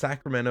 as well as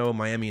Sacramento,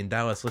 Miami, and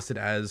Dallas listed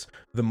as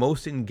the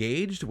most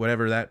engaged,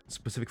 whatever that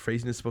specific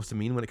phrasing is supposed to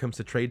mean when it comes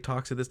to trade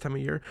talks at this time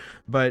of year.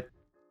 But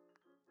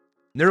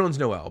Nerlens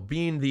Noel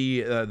being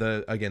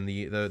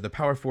the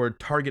power forward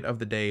target of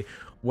the day,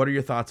 what are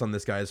your thoughts on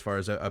this guy as far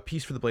as a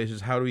piece for the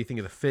Blazers? How do we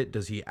think of the fit?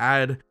 Does he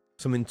add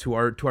something to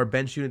our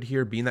bench unit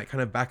here, being that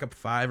kind of backup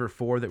 5 or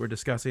 4 that we're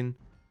discussing?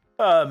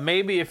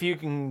 Maybe if you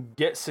can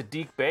get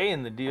Saddiq Bey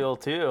in the deal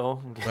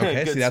too,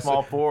 Okay, good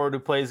small forward who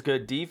plays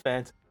good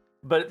defense.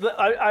 But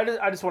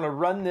I just want to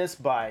run this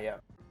by you,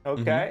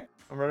 okay?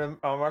 I'm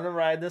gonna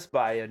ride this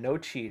by you. No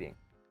cheating.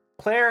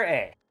 Player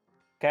A,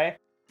 okay?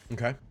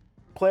 Okay.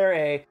 Player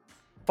A,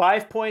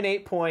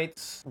 5.8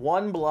 points,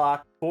 1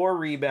 block, 4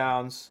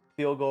 rebounds,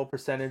 field goal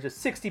percentage is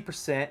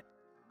 60%.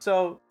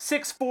 So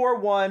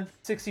 6-4-1,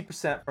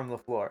 60% from the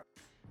floor.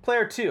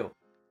 Player 2.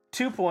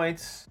 2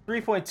 points,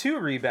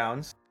 3.2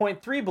 rebounds,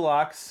 0.3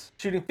 blocks,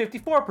 shooting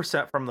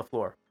 54% from the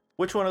floor.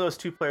 Which one of those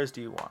two players do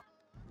you want?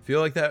 Feel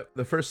like that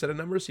the first set of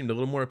numbers seemed a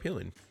little more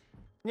appealing.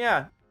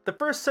 Yeah, the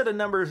first set of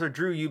numbers are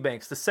Drew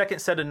Eubanks. The second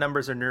set of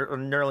numbers are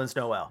Nerlens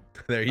Noel.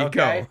 There you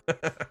go.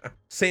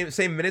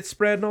 Same minute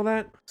spread and all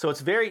that? So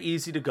it's very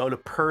easy to go to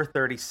per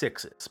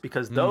 36s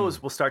because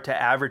those will start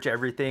to average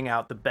everything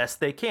out the best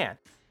they can.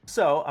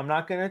 So I'm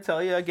not going to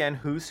tell you again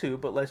who's who,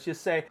 but let's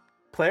just say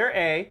player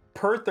A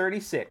per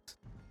 36.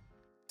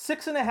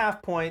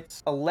 6.5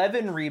 points,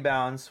 11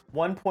 rebounds,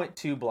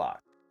 1.2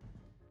 blocks.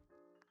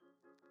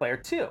 Player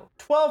 2,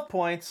 12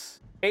 points,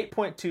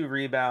 8.2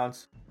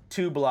 rebounds,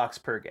 2 blocks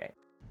per game.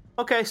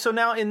 Okay, so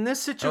now in this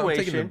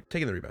situation...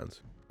 taking the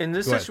rebounds. In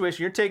this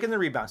situation, you're taking the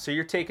rebounds. So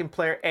you're taking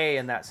player A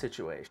in that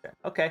situation.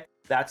 Okay,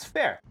 that's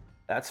fair.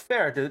 That's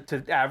fair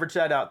to average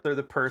that out through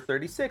the per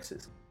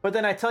 36s. But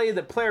then I tell you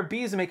that player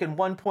B is making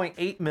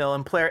 1.8 mil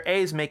and player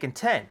A is making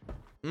 10.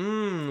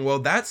 Well,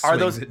 that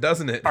swings it,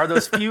 doesn't it? Are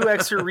those few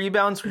extra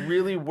rebounds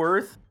really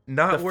worth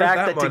not the worth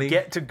fact that money?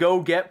 to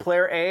go get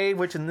player A,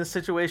 which in this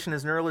situation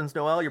is Nerlens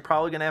Noel, you're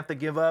probably going to have to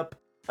give up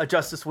a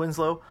Justice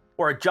Winslow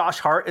or a Josh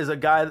Hart is a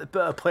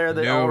player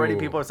that already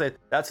people are saying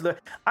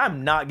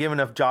I'm not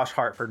giving up Josh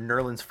Hart for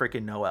Nerlens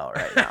freaking Noel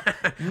right now.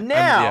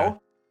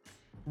 Now,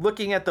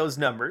 looking at those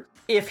numbers,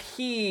 if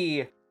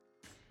he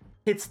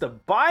hits the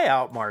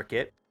buyout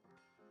market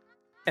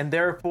and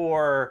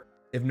therefore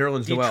if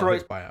Nerlens Noel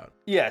hits buyout.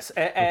 Yes,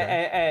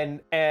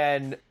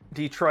 and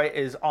Detroit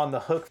is on the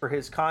hook for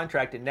his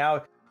contract, and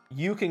now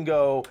you can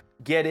go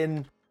get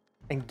in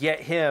and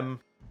get him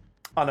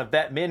on a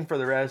vet min for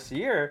the rest of the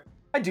year.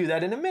 I do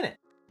that in a minute.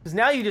 Because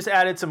now you just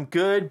added some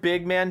good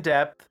big man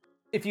depth.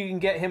 If you can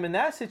get him in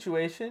that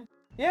situation,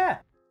 yeah,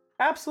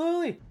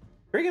 absolutely.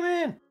 Bring him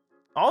in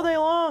all day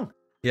long.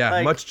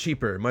 Yeah, much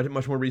cheaper,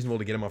 much more reasonable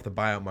to get him off the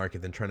buyout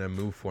market than trying to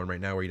move for him right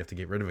now, where you'd have to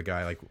get rid of a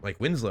guy like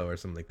Winslow or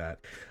something like that.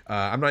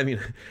 I'm not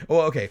even.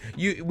 Well, okay.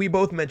 We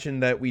both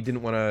mentioned that we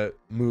didn't want to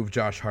move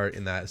Josh Hart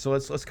in that, so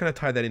let's kind of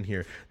tie that in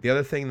here. The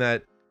other thing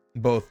that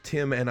both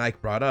Tim and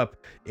Ike brought up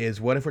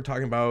is, what if we're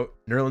talking about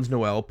Nerlens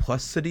Noel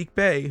plus Saddiq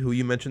Bey, who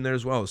you mentioned there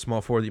as well, a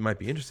small forward that you might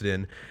be interested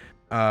in,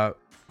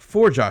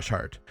 for Josh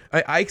Hart.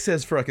 Ike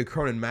says for like a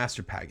Cronin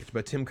master package,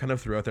 but Tim kind of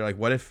threw out there like,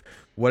 what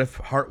if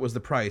Hart was the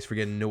price for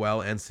getting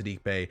Noel and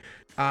Sadiq Bey?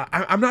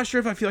 I'm not sure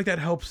if I feel like that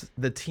helps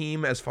the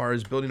team as far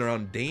as building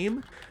around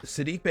Dame.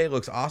 Sadiq Bey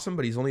looks awesome,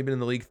 but he's only been in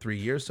the league 3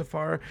 years so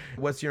far.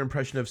 What's your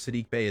impression of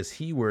Sadiq Bey? Does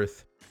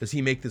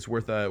he make this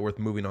worth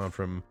moving on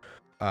from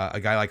a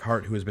guy like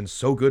Hart who has been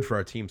so good for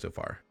our team so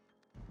far?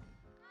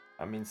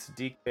 I mean,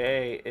 Sadiq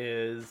Bey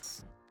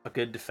is a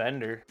good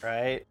defender,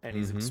 right? And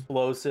he's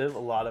explosive, a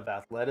lot of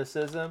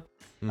athleticism.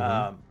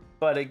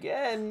 But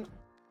again,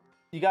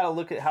 you got to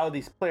look at how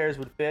these players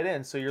would fit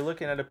in. So you're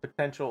looking at a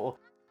potential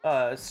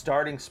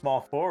starting small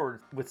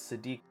forward with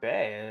Sadiq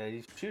Bey.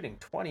 He's shooting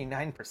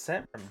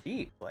 29% from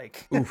deep.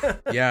 Like, oof,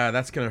 yeah,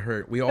 that's gonna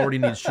hurt. We already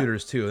need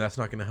shooters too. That's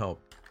not gonna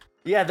help.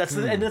 Yeah, that's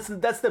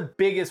the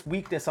biggest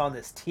weakness on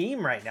this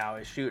team right now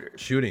is shooters.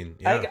 Shooting.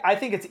 Yeah. I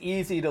think it's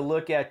easy to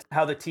look at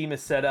how the team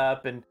is set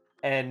up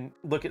and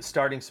look at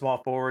starting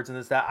small forwards and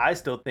this that. I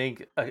still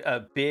think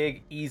a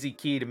big easy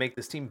key to make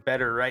this team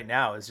better right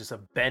now is just a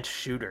bench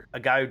shooter,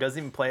 a guy who doesn't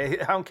even play.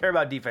 I don't care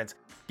about defense.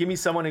 Give me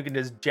someone who can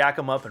just jack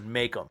them up and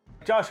make them.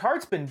 Josh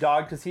Hart's been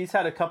dogged because he's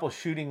had a couple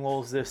shooting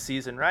lulls this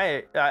season,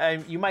 right?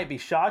 You might be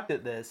shocked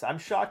at this. I'm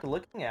shocked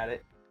looking at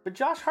it, but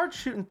Josh Hart's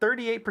shooting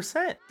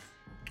 38%.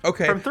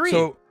 Okay, from three.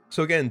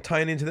 So again,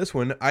 tying into this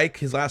one, Ike,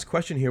 his last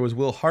question here was,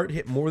 will Hart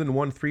hit more than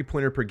one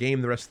 3-pointer per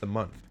game the rest of the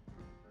month?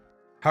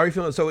 How are you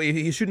feeling? So if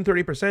he's shooting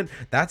 30%,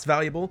 that's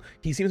valuable.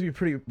 He seems to be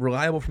pretty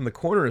reliable from the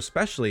corner,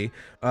 especially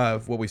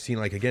what we've seen,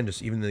 like, again,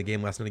 just even in the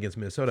game last night against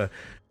Minnesota.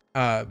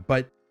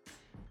 But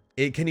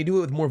can he do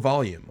it with more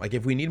volume? Like,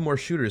 if we need more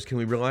shooters, can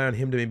we rely on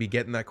him to maybe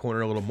get in that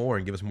corner a little more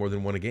and give us more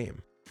than one a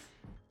game?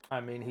 I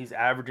mean, he's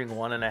averaging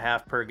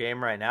 1.5 per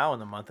game right now in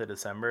the month of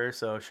December,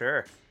 so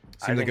sure.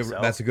 Seems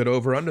like that's a good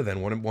over-under then.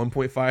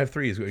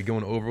 1.53 is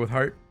going over with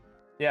Hart?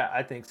 Yeah,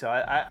 I think so.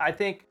 I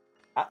think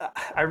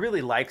I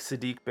really like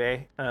Sadiq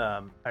Bey.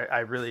 I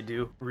really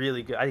do.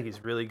 Really good. I think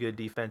he's really good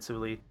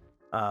defensively,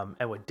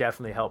 and would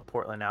definitely help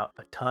Portland out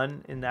a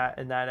ton in that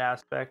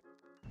aspect.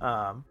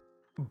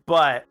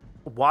 But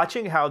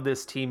watching how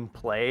this team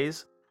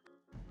plays,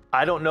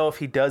 I don't know if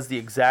he does the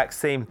exact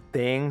same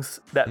things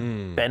that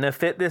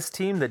benefit this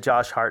team that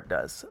Josh Hart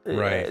does.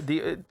 Right.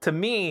 To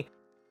me,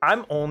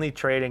 I'm only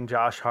trading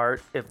Josh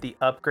Hart if the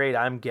upgrade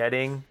I'm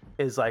getting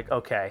is like,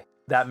 okay,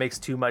 that makes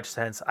too much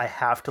sense. I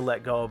have to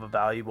let go of a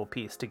valuable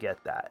piece to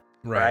get that.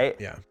 Right?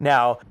 Yeah.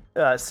 Now,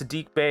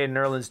 Sadiq Bey and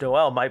Nerlens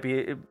Noel might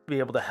be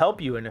able to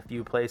help you in a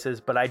few places,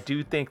 but I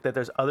do think that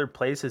there's other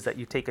places that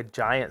you take a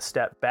giant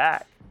step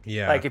back.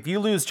 Yeah. Like if you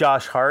lose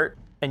Josh Hart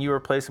and you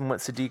replace him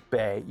with Sadiq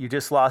Bey, you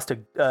just lost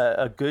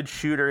a good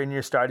shooter in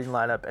your starting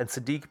lineup. And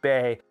Sadiq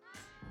Bey,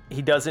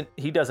 he doesn't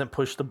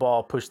push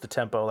the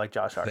tempo like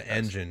Josh Hart. The does.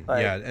 engine,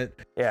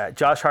 like, yeah.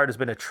 Josh Hart has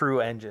been a true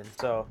engine,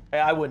 so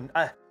I wouldn't.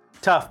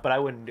 Tough, but I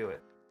wouldn't do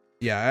it.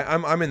 Yeah,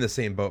 I'm in the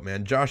same boat,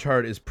 man. Josh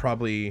Hart is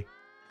probably.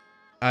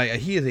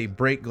 He is a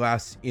break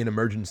glass in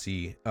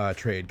emergency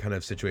trade kind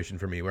of situation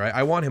for me, where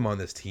I want him on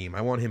this team. I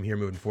want him here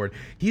moving forward.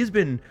 He has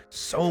been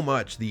so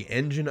much the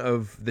engine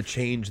of the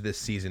change this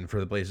season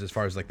for the Blazers, as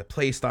far as like the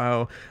play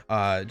style,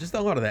 just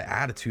a lot of the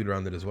attitude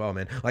around it as well,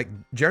 man. Like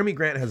Jeremy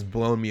Grant has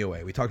blown me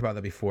away. We talked about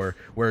that before,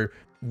 where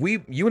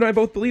you and I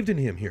both believed in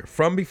him here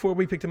from before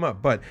we picked him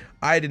up, but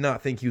I did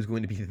not think he was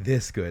going to be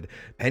this good.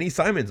 Penny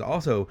Simons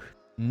also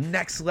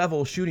next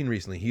level shooting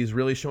recently. He's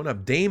really shown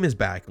up. Dame is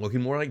back,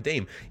 looking more like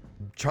Dame.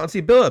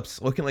 Chauncey Billups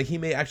looking like he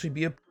may actually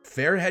be a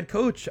fair head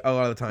coach a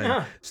lot of the time.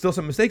 Yeah. Still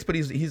some mistakes, but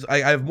I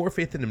have more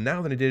faith in him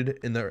now than I did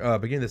in the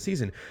beginning of the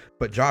season.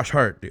 But Josh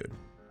Hart, dude.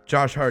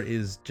 Josh Hart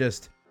is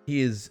just,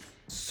 he is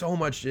so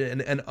much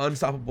an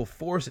unstoppable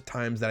force at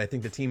times that I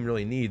think the team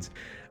really needs.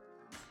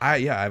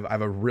 I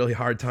have a really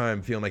hard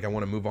time feeling like I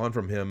want to move on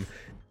from him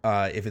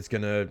if it's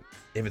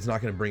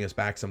not gonna bring us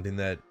back something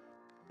that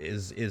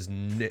is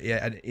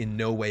in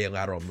no way a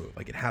lateral move.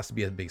 Like it has to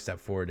be a big step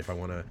forward if I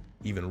want to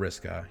even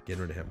risk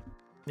getting rid of him.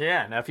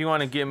 Yeah, now if you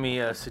want to give me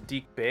a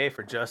Sadiq Bey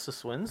for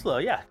Justice Winslow,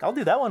 yeah, I'll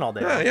do that one all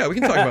day. Yeah, we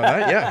can talk about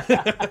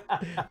that.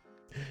 Yeah.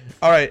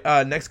 All right,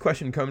 next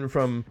question coming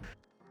from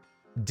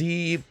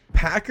D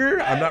Packer.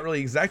 I'm not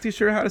really exactly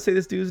sure how to say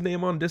this dude's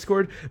name on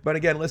Discord, but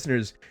again,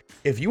 listeners,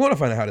 if you want to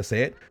find out how to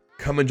say it,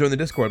 come and join the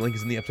Discord. Link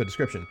is in the episode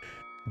description.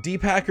 D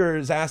Packer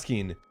is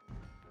asking,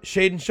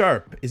 Shaedon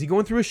Sharpe, is he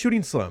going through a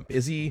shooting slump?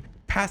 Is he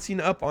passing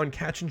up on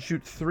catch and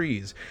shoot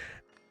threes?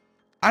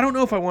 I don't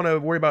know if I want to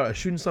worry about a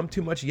shooting slump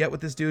too much yet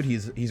with this dude.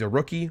 He's a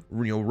rookie.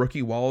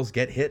 Rookie walls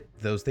get hit.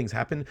 Those things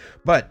happen.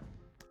 But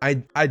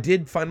I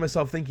did find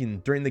myself thinking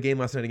during the game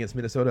last night against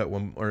Minnesota at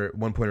one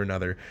point or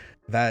another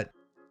that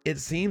it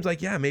seems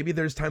like, yeah, maybe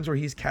there's times where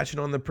he's catching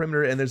on the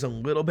perimeter and there's a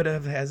little bit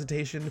of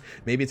hesitation.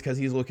 Maybe it's because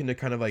he's looking to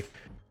kind of like,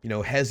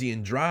 hezzy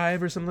and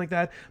drive or something like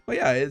that. But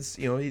yeah, it's,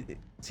 it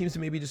seems to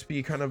maybe just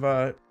be kind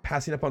of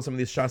passing up on some of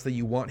these shots that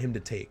you want him to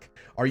take.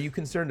 Are you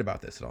concerned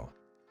about this at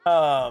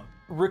all?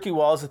 Rookie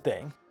wall is a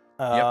thing.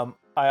 Yep.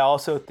 I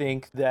also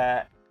think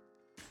that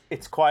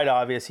it's quite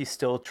obvious he's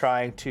still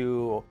trying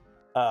to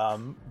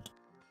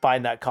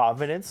find that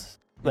confidence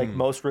like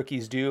most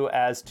rookies do,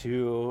 as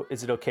to,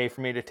 is it okay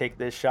for me to take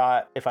this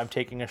shot if I'm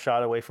taking a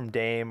shot away from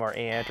Dame or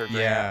Ant or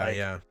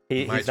Grant?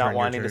 He's not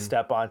wanting to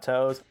step on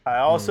toes. I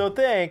also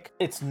think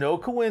it's no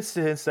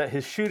coincidence that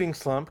his shooting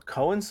slump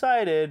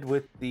coincided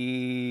with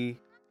the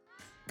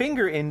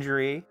finger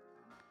injury.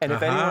 And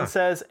if anyone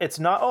says it's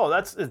not,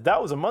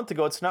 that was a month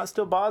ago, it's not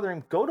still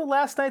bothering, go to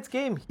last night's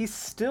game. He's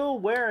still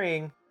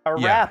wearing a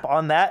wrap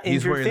on that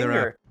injured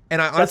finger. And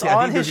honestly,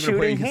 I think there's a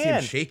point you can see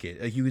him shake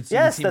it. Like, you would see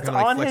him that's kind of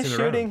on like his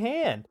shooting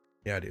hand.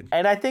 Yeah, dude.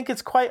 And I think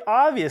it's quite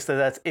obvious that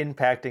that's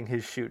impacting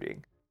his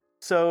shooting.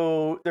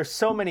 So there's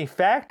so many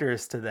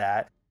factors to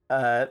that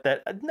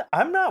that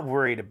I'm not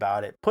worried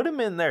about it. Put him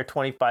in there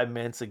 25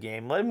 minutes a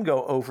game. Let him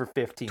go over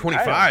 15.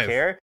 25. I don't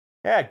care.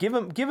 Yeah, give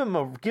him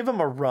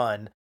a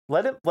run.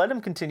 Let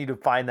him continue to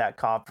find that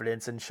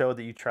confidence and show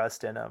that you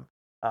trust in him.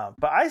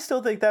 But I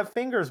still think that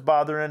finger's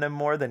bothering him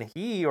more than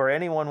he or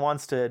anyone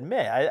wants to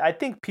admit. I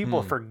think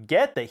people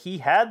forget that he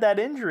had that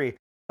injury.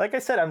 Like I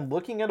said, I'm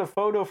looking at a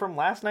photo from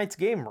last night's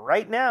game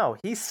right now.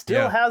 He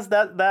still has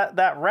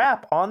that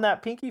wrap on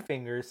that pinky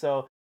finger.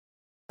 So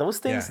those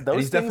things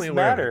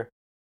matter.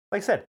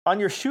 Like I said, on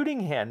your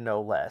shooting hand,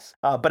 no less.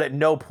 But at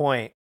no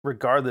point,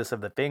 regardless of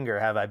the finger,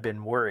 have I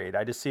been worried.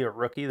 I just see a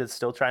rookie that's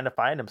still trying to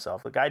find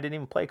himself. The guy didn't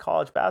even play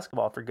college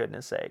basketball, for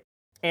goodness sake.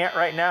 Ant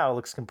right now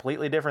looks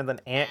completely different than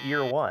Ant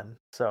year one.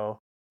 So,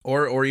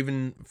 or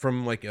even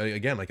from like a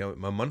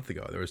month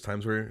ago, there was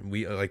times where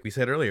we, like we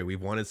said earlier, we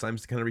wanted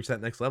Simons to kind of reach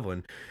that next level,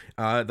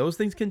 and those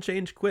things can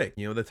change quick.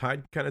 You know, the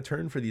tide kind of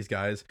turned for these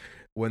guys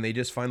when they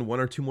just find one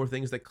or two more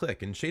things that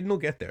click, and Shaedon will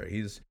get there.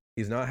 He's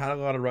not had a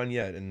lot of run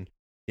yet, and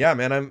yeah,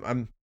 man,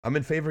 I'm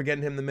in favor of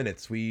getting him the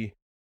minutes. We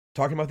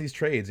talking about these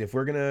trades. If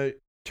we're gonna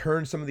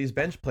turn some of these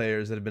bench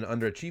players that have been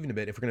underachieving a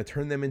bit, if we're going to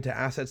turn them into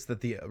assets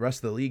that the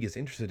rest of the league is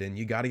interested in,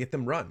 you got to get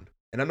them run.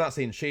 And I'm not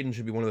saying Shaedon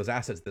should be one of those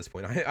assets at this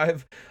point. I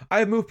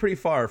have moved pretty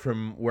far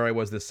from where I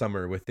was this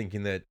summer with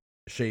thinking that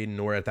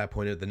Shaedon, or at that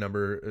point at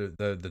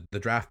the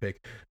draft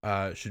pick,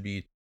 should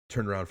be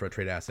turned around for a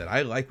trade asset.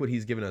 I like what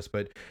he's given us,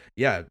 but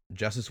yeah,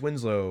 Justice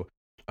Winslow,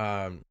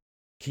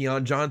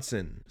 Keon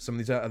Johnson, some of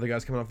these other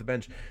guys coming off the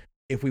bench,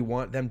 if we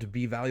want them to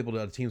be valuable to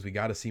other teams, we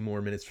got to see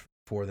more minutes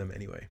for them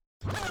anyway.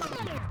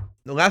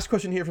 The last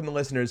question here from the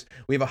listeners.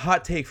 We have a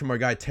hot take from our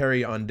guy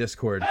Terry on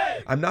Discord.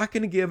 I'm not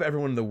going to give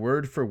everyone the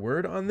word for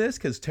word on this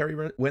because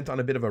Terry went on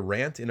a bit of a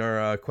rant in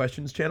our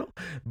questions channel.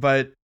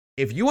 But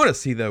if you want to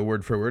see the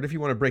word for word, if you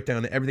want to break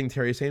down everything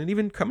Terry is saying and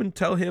even come and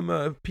tell him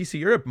a piece of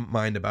your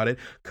mind about it,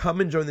 come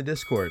and join the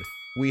Discord.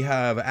 We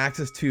have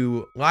access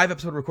to live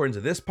episode recordings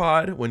of this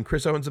pod when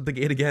Chris opens up the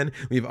gate again.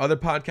 We have other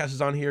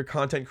podcasters on here,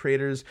 content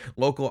creators,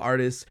 local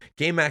artists,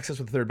 game access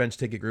with the Third Bench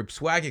Ticket Group,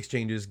 swag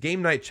exchanges,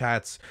 game night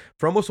chats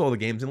for almost all the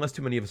games, unless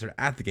too many of us are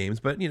at the games.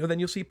 But, then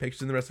you'll see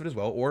pictures and the rest of it as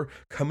well. Or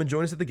come and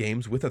join us at the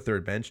games with a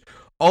Third Bench.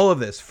 All of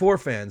this for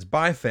fans,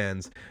 by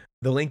fans.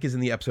 The link is in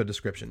the episode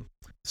description.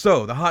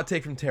 So, the hot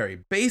take from Terry.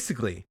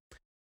 Basically,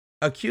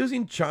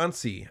 accusing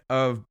Chauncey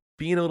of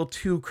being a little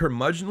too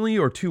curmudgeonly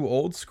or too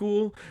old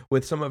school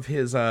with some of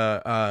his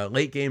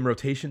late game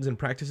rotations and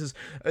practices.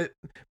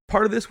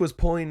 Part of this was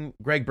pulling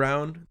Greg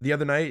Brown the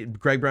other night.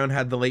 Greg Brown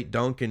had the late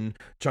dunk and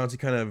Chauncey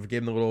kind of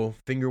gave him a little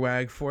finger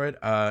wag for it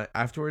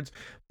afterwards.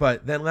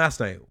 But then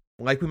last night,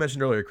 like we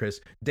mentioned earlier, Chris,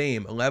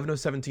 Dame, 11 of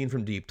 17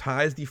 from deep,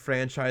 ties the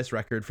franchise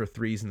record for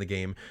threes in the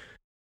game.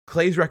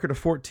 Clay's record of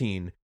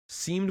 14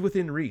 seemed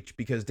within reach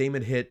because Dame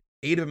had hit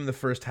 8 of them in the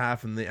first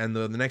half, and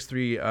the next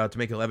 3 to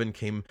make 11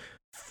 came,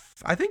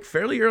 I think,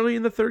 fairly early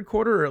in the third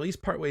quarter, or at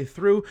least partway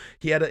through.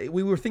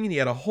 We were thinking he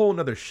had a whole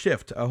nother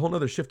shift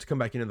to come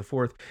back into the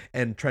fourth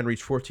and try and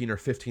reach 14 or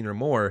 15 or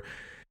more.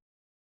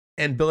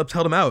 And Billups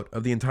held him out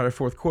of the entire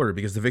fourth quarter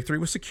because the victory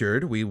was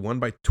secured. We won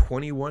by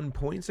 21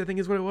 points, I think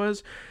is what it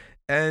was.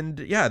 And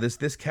yeah,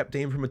 this kept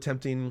Dame from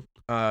attempting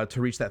to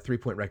reach that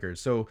 3-point record.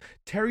 So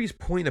Terry's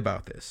point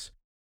about this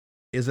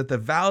is that the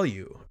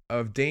value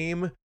of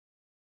Dame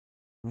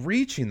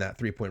reaching that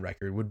 3-point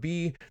record would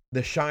be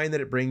the shine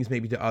that it brings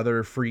maybe to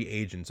other free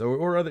agents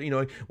or other,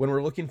 when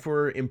we're looking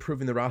for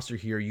improving the roster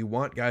here, you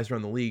want guys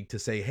around the league to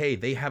say, hey,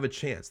 they have a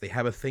chance. They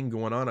have a thing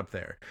going on up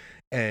there.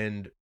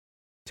 And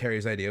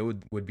Terry's idea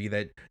would be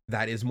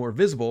that is more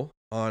visible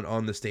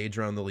on the stage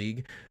around the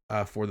league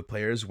for the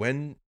players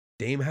when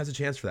Dame has a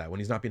chance for that, when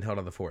he's not being held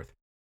on the fourth.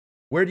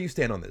 Where do you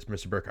stand on this,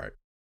 Mr. Burkhart?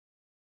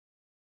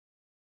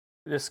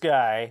 This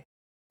guy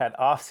had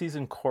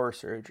off-season core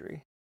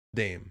surgery.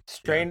 Dame.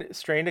 Strained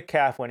a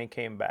calf when he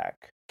came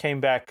back.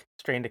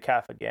 Strained a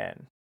calf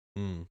again.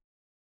 And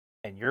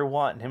you're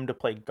wanting him to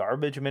play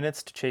garbage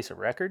minutes to chase a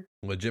record?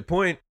 Legit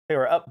point. They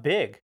were up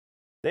big.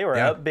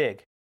 Up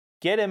big.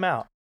 Get him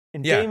out.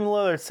 And Dame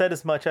Lillard said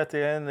as much at the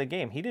end of the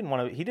game. He didn't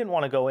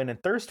want to go in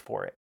and thirst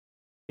for it.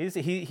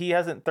 He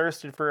hasn't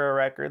thirsted for a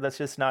record. That's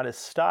just not his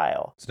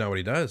style. It's not what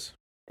he does.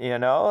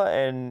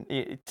 And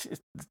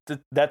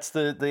that's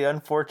the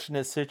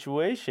unfortunate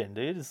situation,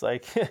 dude. It's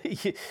like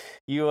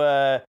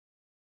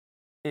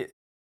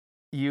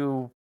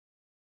you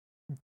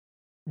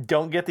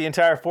don't get the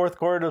entire fourth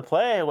quarter to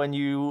play when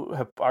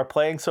you are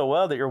playing so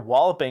well that you're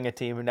walloping a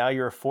team and now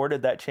you're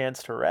afforded that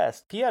chance to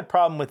rest. If he had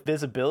problem with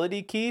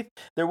visibility, Keith,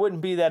 there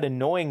wouldn't be that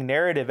annoying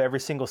narrative every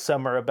single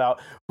summer about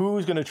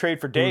who's going to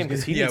trade for Dame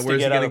because he needs to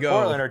get out of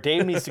Portland, or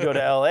Dame needs to go to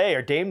LA,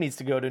 or Dame needs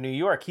to go to New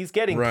York. He's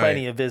getting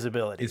plenty of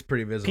visibility. He's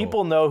pretty visible.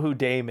 People know who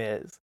Dame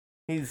is.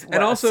 He's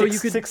and also you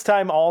could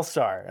 6-time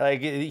All-Star.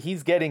 Like,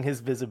 he's getting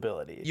his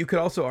visibility. You could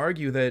also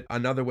argue that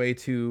another way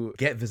to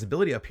get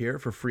visibility up here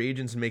for free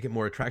agents and make it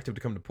more attractive to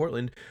come to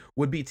Portland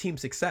would be team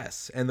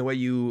success. And the way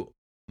you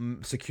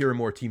secure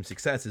more team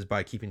success is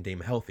by keeping Dame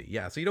healthy.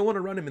 Yeah, so you don't want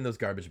to run him in those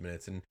garbage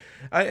minutes. And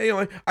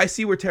I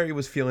see where Terry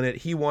was feeling it.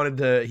 He wanted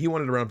to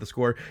run up the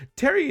score.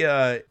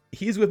 Terry,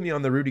 he's with me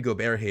on the Rudy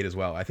Gobert hate as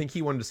well. I think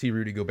he wanted to see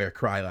Rudy Gobert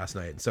cry last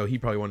night, so he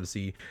probably wanted to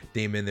see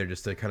Dame in there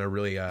just to kind of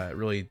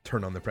really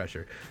turn on the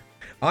pressure.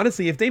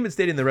 Honestly, if Dame had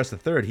stayed in the rest of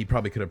the third, he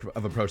probably could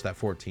have approached that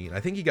 14. I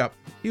think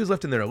he was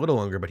left in there a little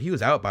longer, but he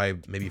was out by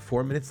maybe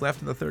 4 minutes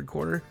left in the third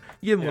quarter.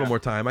 You give him a little more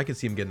time. I could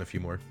see him getting a few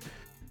more.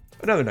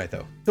 Another night,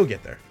 though. He'll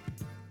get there.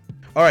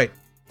 All right.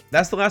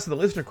 That's the last of the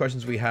listener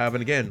questions we have.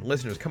 And again,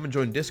 listeners, come and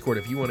join Discord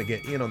if you want to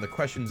get in on the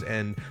questions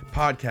and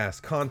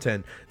podcast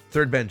content,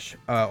 Third Bench,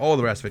 all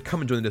the rest of it. Come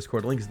and join the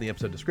Discord. Link is in the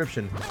episode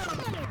description.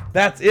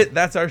 That's it.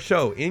 That's our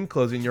show. In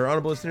closing, your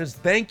honorable listeners,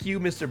 thank you,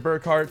 Mr.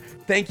 Burkhart.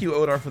 Thank you,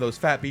 Odar, for those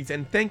fat beats.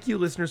 And thank you,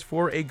 listeners,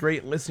 for a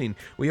great listening.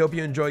 We hope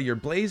you enjoy your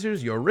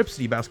Blazers, your Rip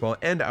City basketball,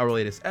 and our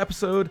latest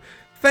episode.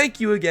 Thank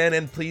you again,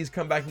 and please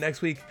come back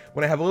next week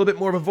when I have a little bit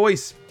more of a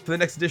voice for the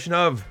next edition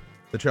of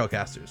the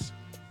Trailcasters.